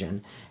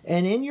fission.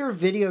 And in your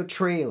video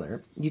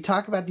trailer, you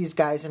talk about these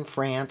guys in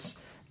France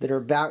that are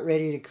about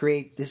ready to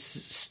create this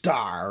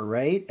star,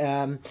 right?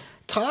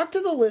 Talk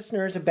to the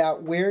listeners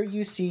about where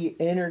you see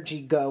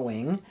energy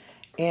going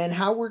and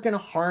how we're going to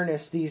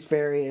harness these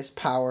various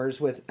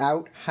powers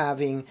without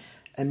having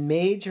a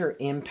major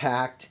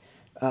impact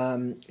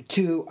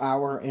to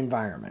our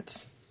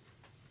environments.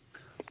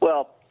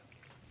 Well,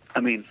 I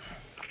mean,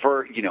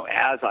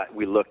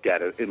 we looked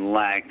at it in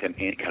length and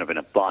in kind of in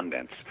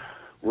abundance,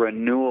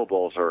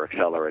 renewables are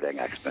accelerating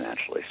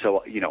exponentially.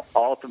 So,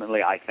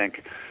 ultimately, I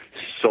think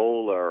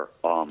solar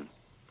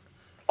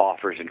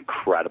offers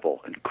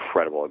incredible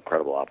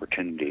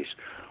opportunities.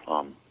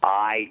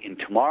 I, in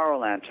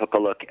Tomorrowland, took a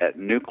look at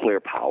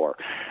nuclear power,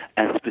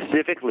 and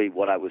specifically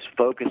what I was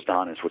focused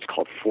on is what's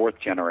called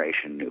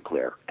fourth-generation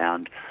nuclear.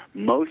 And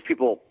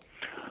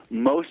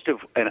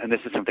and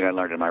this is something I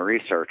learned in my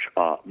research,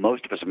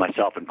 most of us, and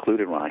myself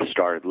included, when I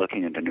started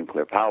looking into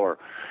nuclear power,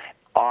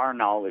 our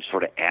knowledge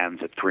sort of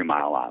ends at 3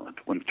 Mile Island.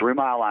 When 3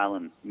 Mile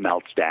Island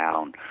melts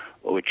down,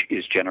 which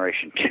is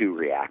Generation 2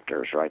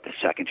 reactors, right, the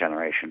second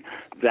generation,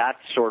 that's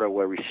sort of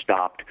where we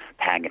stopped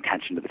paying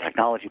attention to the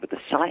technology, but the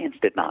science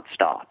did not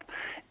stop.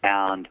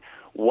 And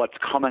what's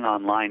coming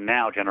online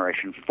now,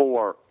 Generation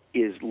 4,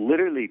 is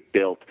literally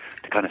built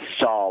to kind of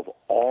solve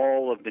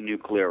all of the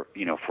nuclear,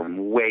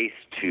 from waste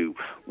to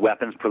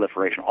weapons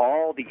proliferation,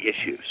 all the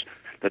issues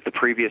that the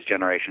previous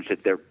generations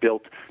did. They're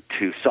built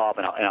to solve.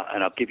 And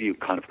I'll give you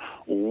kind of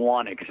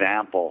one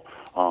example.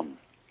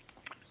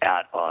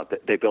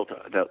 They built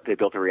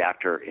a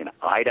reactor in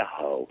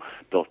Idaho,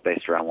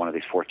 based around one of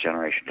these fourth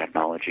generation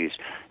technologies,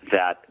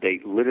 that they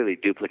literally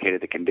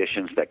duplicated the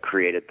conditions that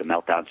created the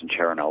meltdowns in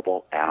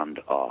Chernobyl and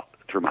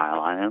 3 Mile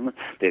Island.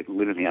 They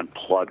literally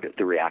unplugged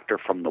the reactor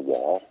from the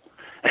wall,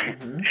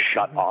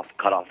 cut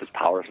off its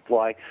power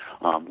supply,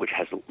 which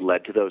has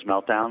led to those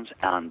meltdowns,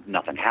 and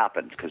nothing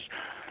happens because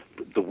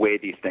the way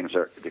these things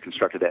they're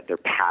constructed, that they're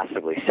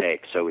passively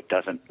safe, so it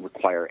doesn't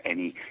require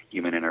any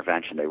human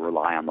intervention. They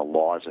rely on the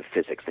laws of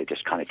physics. They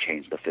just kind of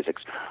change the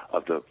physics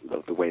of the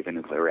way the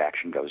nuclear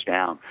reaction goes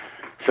down.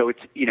 So it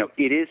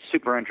is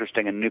super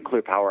interesting, and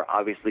nuclear power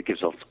obviously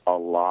gives us a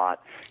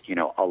lot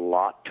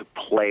to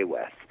play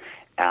with.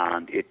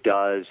 And it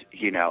does,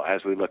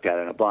 as we looked at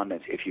in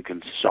abundance, if you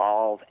can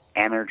solve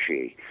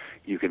energy,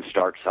 you can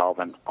start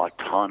solving a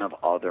ton of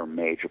other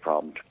major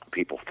problems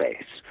people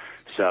face.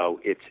 So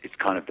it's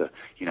kind of a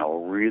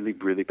really,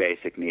 really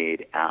basic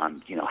need,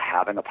 and,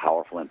 having a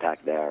powerful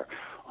impact there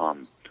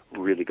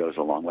really goes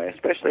a long way,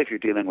 especially if you're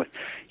dealing with,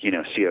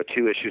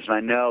 CO2 issues. And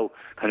I know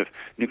kind of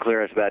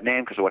nuclear is a bad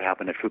name because of what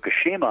happened at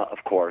Fukushima,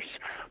 of course,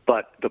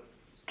 but the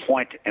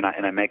point, and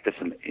I make this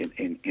in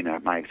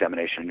my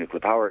examination of nuclear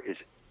power, is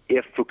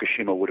if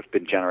Fukushima would have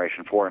been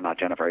Generation 4 and not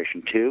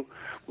Generation 2,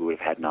 we would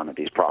have had none of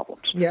these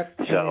problems.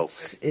 Yep. So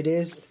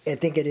I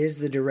think it is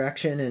the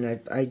direction,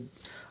 and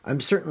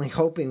I'm certainly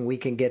hoping we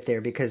can get there,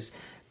 because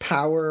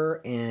power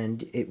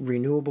and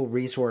renewable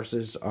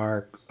resources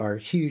are a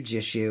huge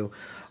issue.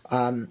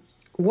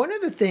 One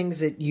of the things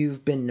that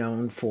you've been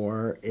known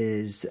for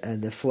is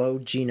the Flow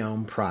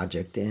Genome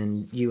Project,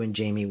 and you and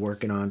Jamie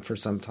working on for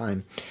some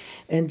time.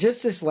 And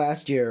just this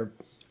last year,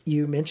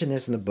 you mentioned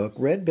this in the book.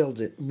 Red Bull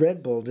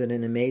did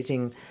an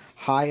amazing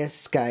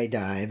highest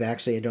skydive.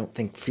 Actually, I don't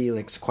think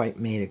Felix quite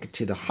made it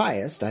to the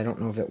highest. I don't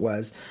know if it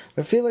was,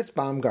 but Felix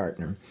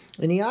Baumgartner.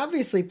 And he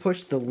obviously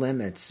pushed the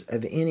limits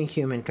of any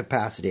human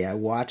capacity. I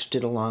watched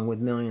it along with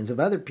millions of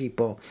other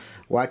people,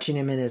 watching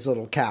him in his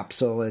little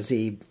capsule as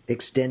he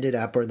extended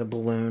up, or the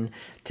balloon,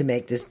 to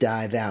make this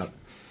dive out.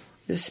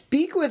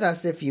 Speak with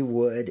us, if you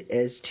would,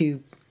 as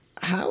to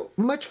how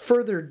much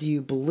further do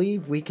you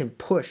believe we can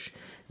push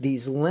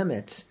these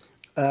limits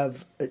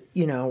of,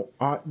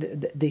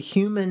 the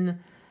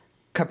human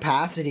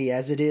capacity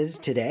as it is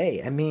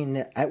today. I mean,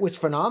 it was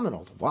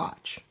phenomenal to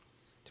watch.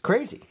 It's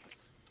crazy.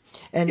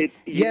 And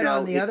yet,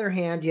 on the other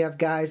hand, you have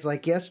guys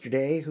like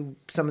yesterday, who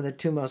some of the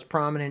two most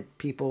prominent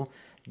people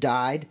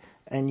died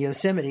in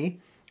Yosemite,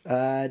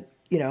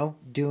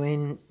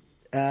 doing,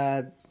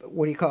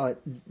 what do you call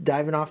it,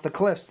 diving off the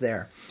cliffs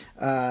there.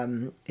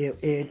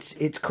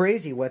 It's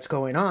crazy what's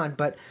going on.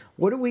 But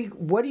what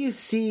do you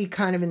see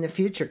kind of in the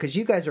future? Because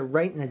you guys are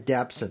right in the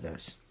depths of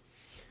this.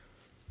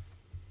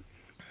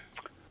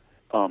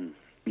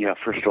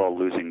 First of all,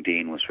 losing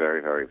Dean was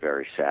very, very,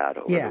 very sad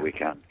over the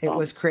weekend. It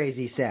was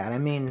crazy sad. I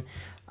mean,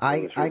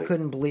 I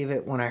couldn't believe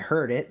it when I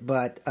heard it,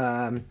 but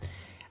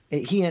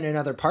he and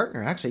another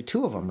partner, actually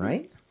two of them,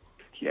 right?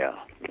 Yeah.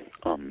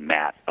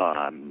 Matt,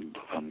 I'm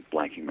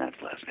blanking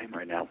Matt's last name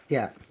right now.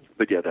 Yeah.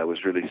 But yeah, that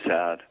was really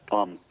sad.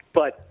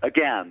 But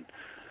again,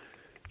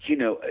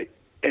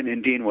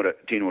 and Dean would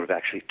have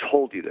actually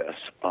told you this.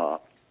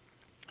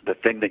 The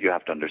thing that you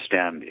have to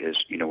understand is,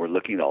 we're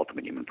looking at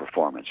ultimate human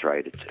performance,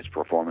 right? It's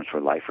performance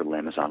where life or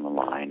limb is on the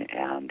line,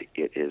 and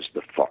it is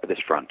the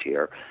farthest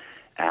frontier.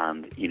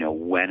 And,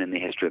 when in the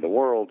history of the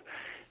world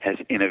has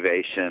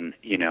innovation,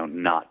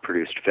 not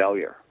produced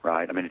failure,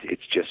 right? I mean,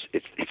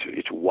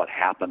 it's what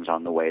happens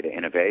on the way to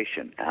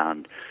innovation.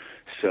 And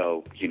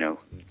so,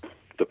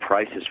 the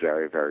price is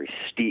very, very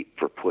steep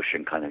for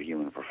pushing kind of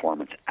human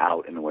performance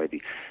out in the way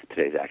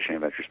today's action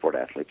adventure sport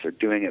athletes are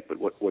doing it. But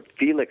what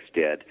Felix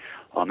did,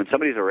 and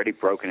somebody's already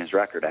broken his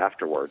record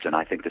afterwards, and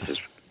I think this is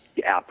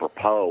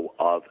apropos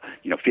of,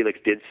 Felix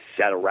did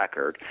set a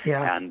record,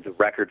 and the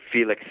record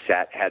Felix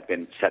set had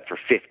been set for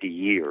 50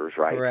 years,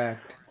 right?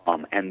 Correct.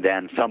 And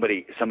then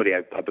somebody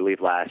I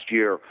believe last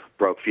year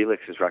broke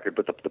Felix's record.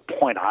 But the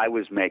point I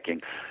was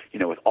making,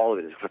 with all of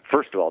it is,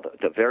 first of all,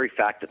 the very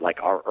fact that like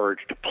our urge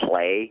to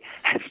play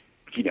has,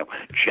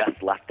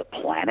 just left the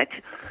planet,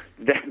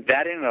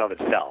 that in and of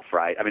itself,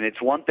 right? I mean,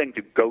 it's one thing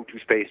to go to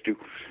space to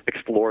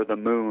explore the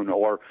moon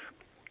or,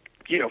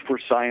 for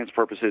science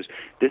purposes.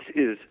 This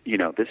is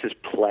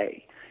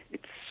play.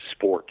 It's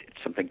sport.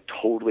 It's something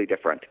totally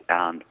different,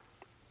 and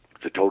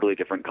it's a totally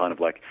different kind of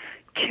like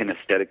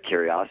kinesthetic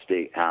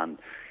curiosity, and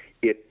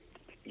it,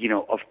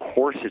 of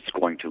course it's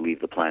going to leave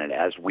the planet.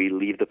 As we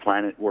leave the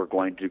planet, we're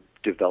going to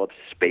develop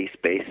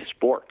space-based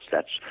sports.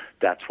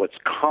 That's what's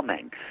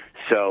coming.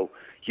 So,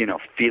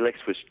 Felix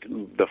was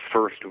the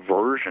first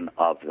version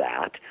of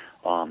that,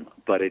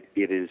 but it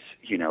is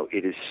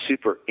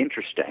super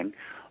interesting.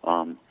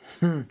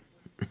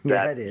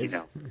 It is.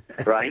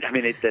 Right? I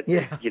mean,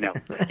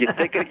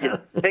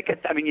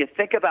 you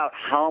think about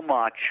how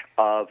much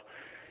of,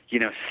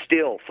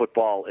 still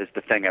football is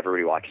the thing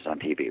everybody watches on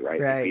TV,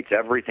 right? It beats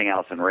everything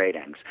else in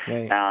ratings.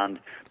 Right.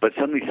 But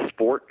suddenly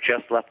sport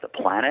just left the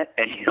planet,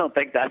 and you don't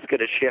think that's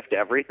going to shift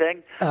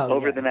everything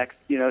over the next,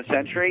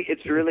 century?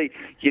 It's really,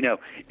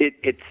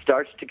 it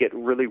starts to get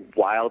really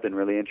wild and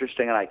really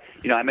interesting. And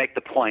I make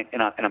the point,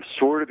 and I'm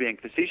sort of being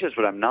facetious,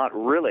 but I'm not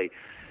really.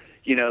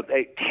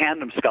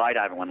 Tandem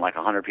skydiving, when like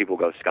 100 people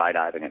go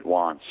skydiving at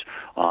once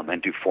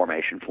and do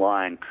formation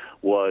flying,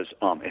 is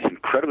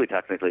incredibly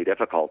technically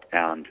difficult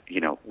and,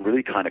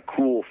 really kind of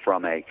cool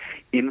from a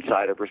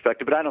insider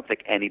perspective. But I don't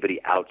think anybody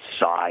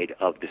outside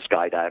of the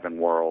skydiving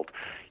world,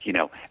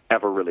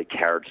 ever really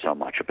cared so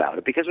much about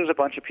it, because there's a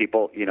bunch of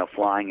people,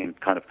 flying in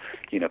kind of,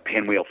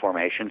 pinwheel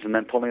formations and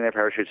then pulling their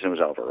parachutes and it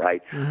was over,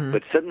 right? Mm-hmm.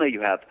 But suddenly you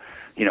have,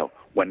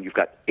 when you've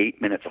got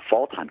 8 minutes of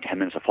fall time, 10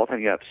 minutes of fall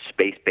time, you have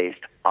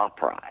space-based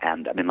opera.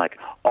 And, I mean, like,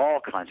 all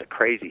kinds of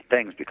crazy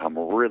things become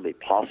really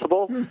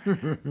possible.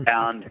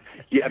 And,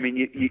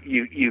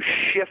 you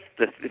shift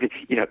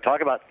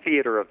talk about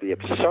theater of the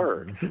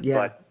absurd. Yeah.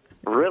 But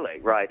really,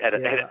 right, at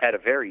a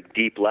very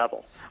deep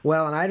level.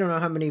 Well, and I don't know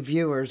how many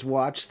viewers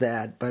watched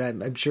that, but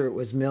I'm sure it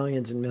was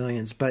millions and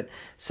millions. But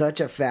such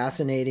a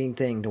fascinating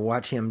thing to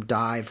watch him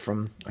dive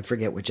from, I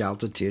forget which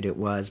altitude it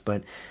was,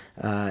 but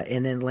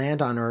and then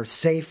land on Earth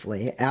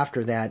safely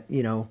after that,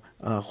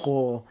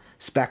 whole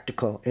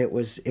spectacle. It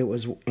was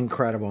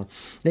incredible.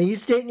 Now, you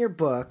state in your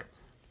book,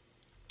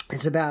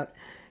 it's about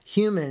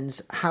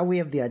humans, how we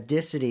have the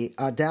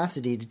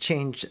audacity to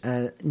change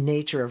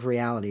nature of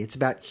reality. It's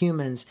about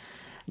humans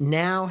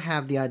now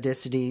have the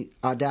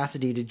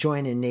audacity to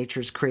join in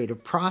nature's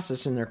creative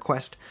process in their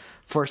quest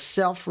for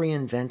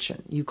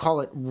self-reinvention. You call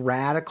it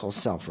radical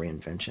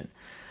self-reinvention.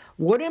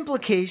 What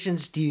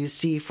implications do you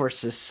see for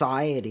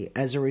society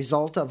as a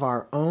result of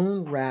our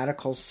own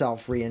radical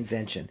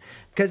self-reinvention?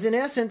 Because in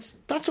essence,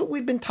 that's what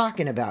we've been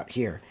talking about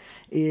here,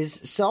 is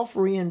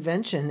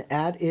self-reinvention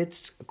at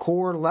its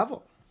core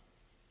level.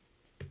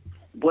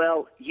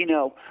 Well,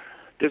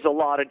 there's a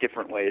lot of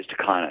different ways to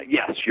kind of,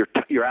 yes,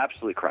 you're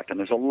absolutely correct, and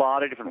there's a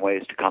lot of different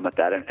ways to come at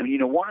that.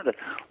 And one of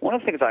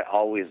the things I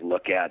always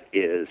look at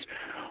is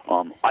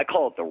I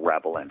call it the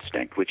rebel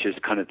instinct, which is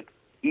kind of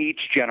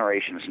each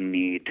generation's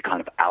need to kind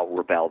of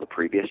out-rebel the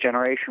previous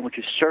generation, which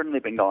has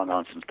certainly been going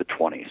on since the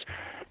 20s.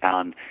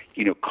 And,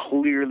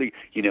 clearly,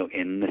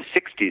 in the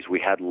 60s, we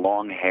had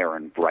long hair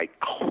and bright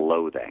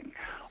clothing.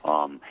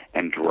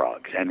 And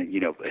drugs, and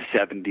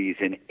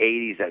 70s and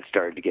 80s that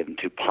started to get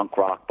into punk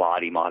rock,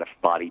 body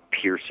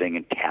piercing,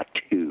 and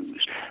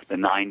tattoos. The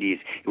 90s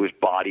it was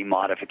body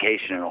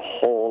modification and a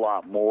whole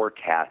lot more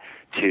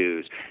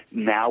tattoos.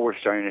 Now we're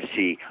starting to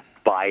see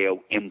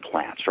bio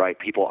implants, right?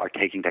 People are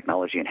taking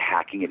technology and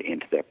hacking it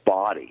into their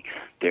body.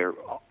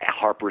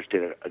 Harper's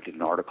did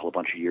an article a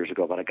bunch of years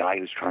ago about a guy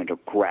who's trying to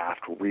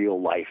graft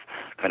real life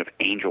kind of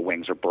angel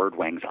wings or bird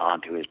wings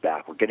onto his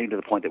back. We're getting to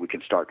the point that we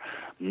can start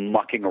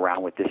mucking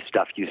around with this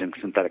stuff using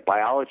synthetic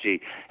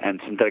biology.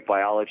 And synthetic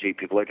biology,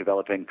 people are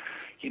developing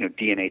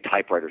DNA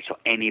typewriters, so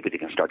anybody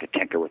can start to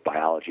tinker with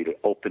biology. It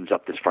opens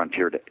up this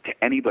frontier to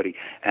anybody.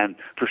 And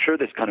for sure,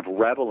 this kind of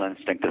rebel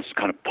instinct, this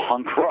kind of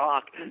punk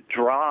rock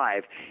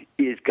drive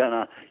is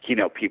gonna,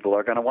 people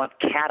are gonna want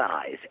cat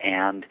eyes,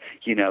 and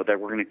that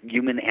we're gonna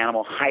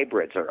human-animal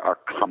hybrids are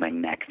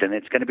coming next, and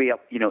it's gonna be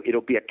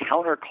it'll be a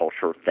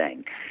counterculture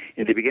thing.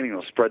 In the beginning,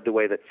 it'll spread the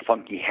way that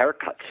funky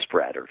haircuts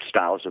spread or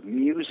styles of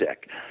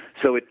music.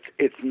 So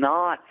it's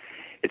not.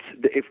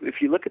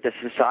 If you look at the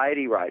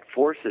society-wide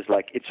forces,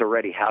 like it's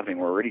already happening.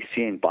 We're already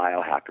seeing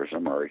biohackers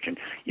emerge, and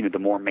the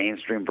more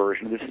mainstream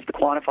version of this is the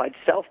quantified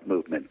self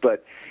movement.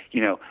 But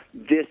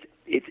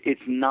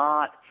it's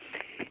not.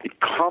 It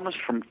comes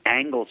from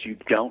angles you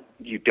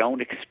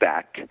don't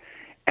expect,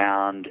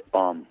 and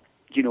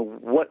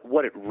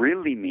what it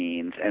really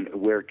means, and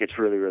where it gets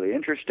really, really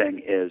interesting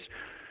is.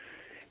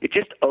 It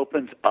just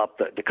opens up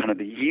the kind of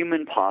the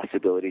human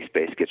possibility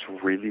space gets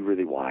really,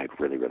 really wide,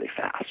 really, really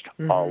fast.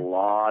 Mm-hmm. A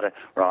lot of,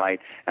 right?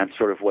 And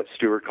sort of what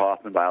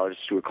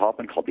biologist Stuart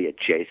Kaufman called the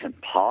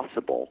adjacent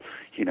possible,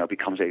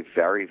 becomes a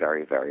very,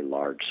 very, very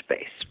large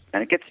space.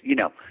 And it gets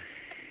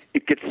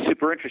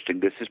super interesting.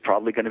 This is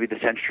probably going to be the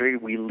century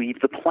we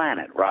leave the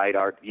planet, right?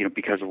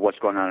 Because of what's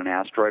going on in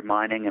asteroid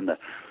mining and the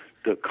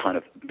kind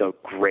of the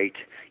great,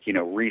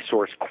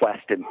 resource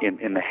quest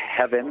in the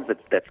heavens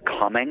that's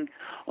coming.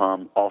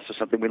 Also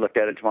something we looked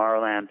at in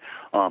Tomorrowland.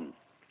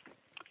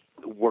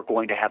 We're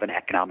going to have an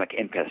economic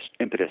impetus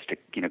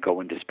to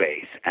go into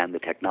space, and the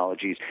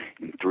technologies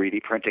in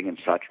 3D printing and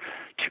such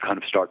to kind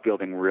of start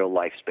building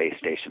real-life space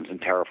stations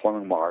and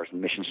terraforming Mars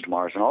and missions to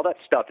Mars, and all that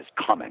stuff is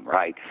coming,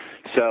 right?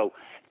 So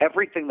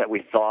everything that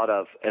we thought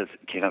of as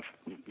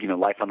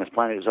life on this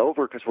planet is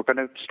over because we're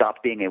going to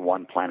stop being a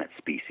one-planet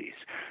species.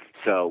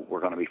 So we're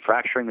going to be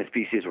fracturing the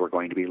species. We're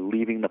going to be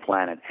leaving the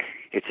planet.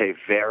 It's a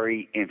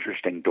very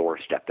interesting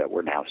doorstep that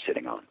we're now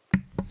sitting on.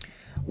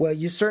 Well,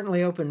 you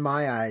certainly opened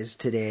my eyes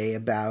today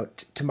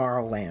about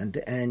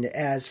Tomorrowland. And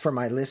as for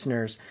my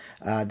listeners,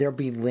 there'll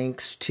be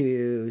links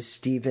to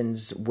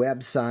Stephen's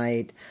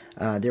website.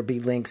 There'll be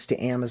links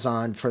to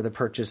Amazon for the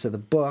purchase of the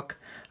book.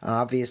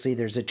 Obviously,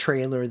 there's a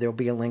trailer. There'll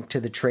be a link to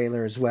the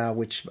trailer as well,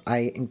 which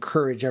I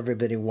encourage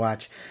everybody to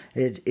watch.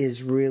 It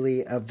is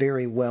really a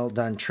very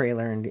well-done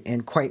trailer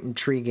and quite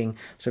intriguing.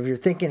 So if you're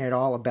thinking at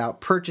all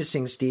about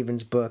purchasing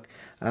Stephen's book,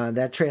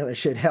 that trailer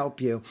should help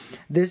you.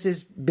 This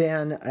has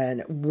been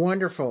a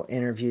wonderful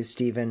interview,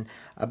 Stephen,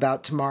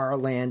 about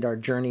Tomorrowland, our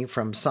journey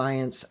from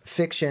science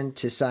fiction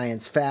to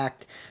science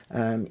fact.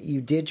 You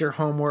did your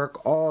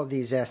homework. All of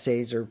these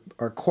essays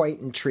are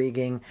quite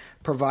intriguing,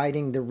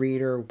 providing the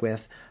reader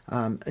with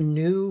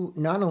new,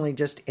 not only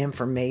just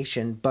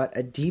information, but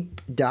a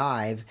deep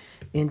dive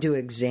into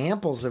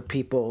examples of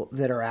people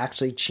that are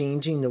actually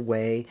changing the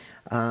way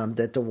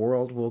that the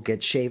world will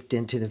get shaped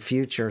into the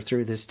future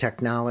through this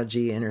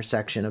technology,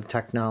 intersection of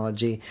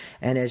technology,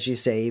 and as you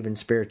say, even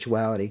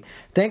spirituality.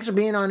 Thanks for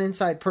being on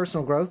Inside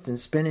Personal Growth and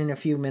spending a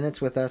few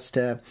minutes with us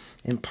to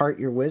impart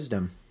your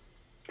wisdom.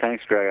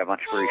 Thanks, Greg. I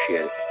much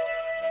appreciate it.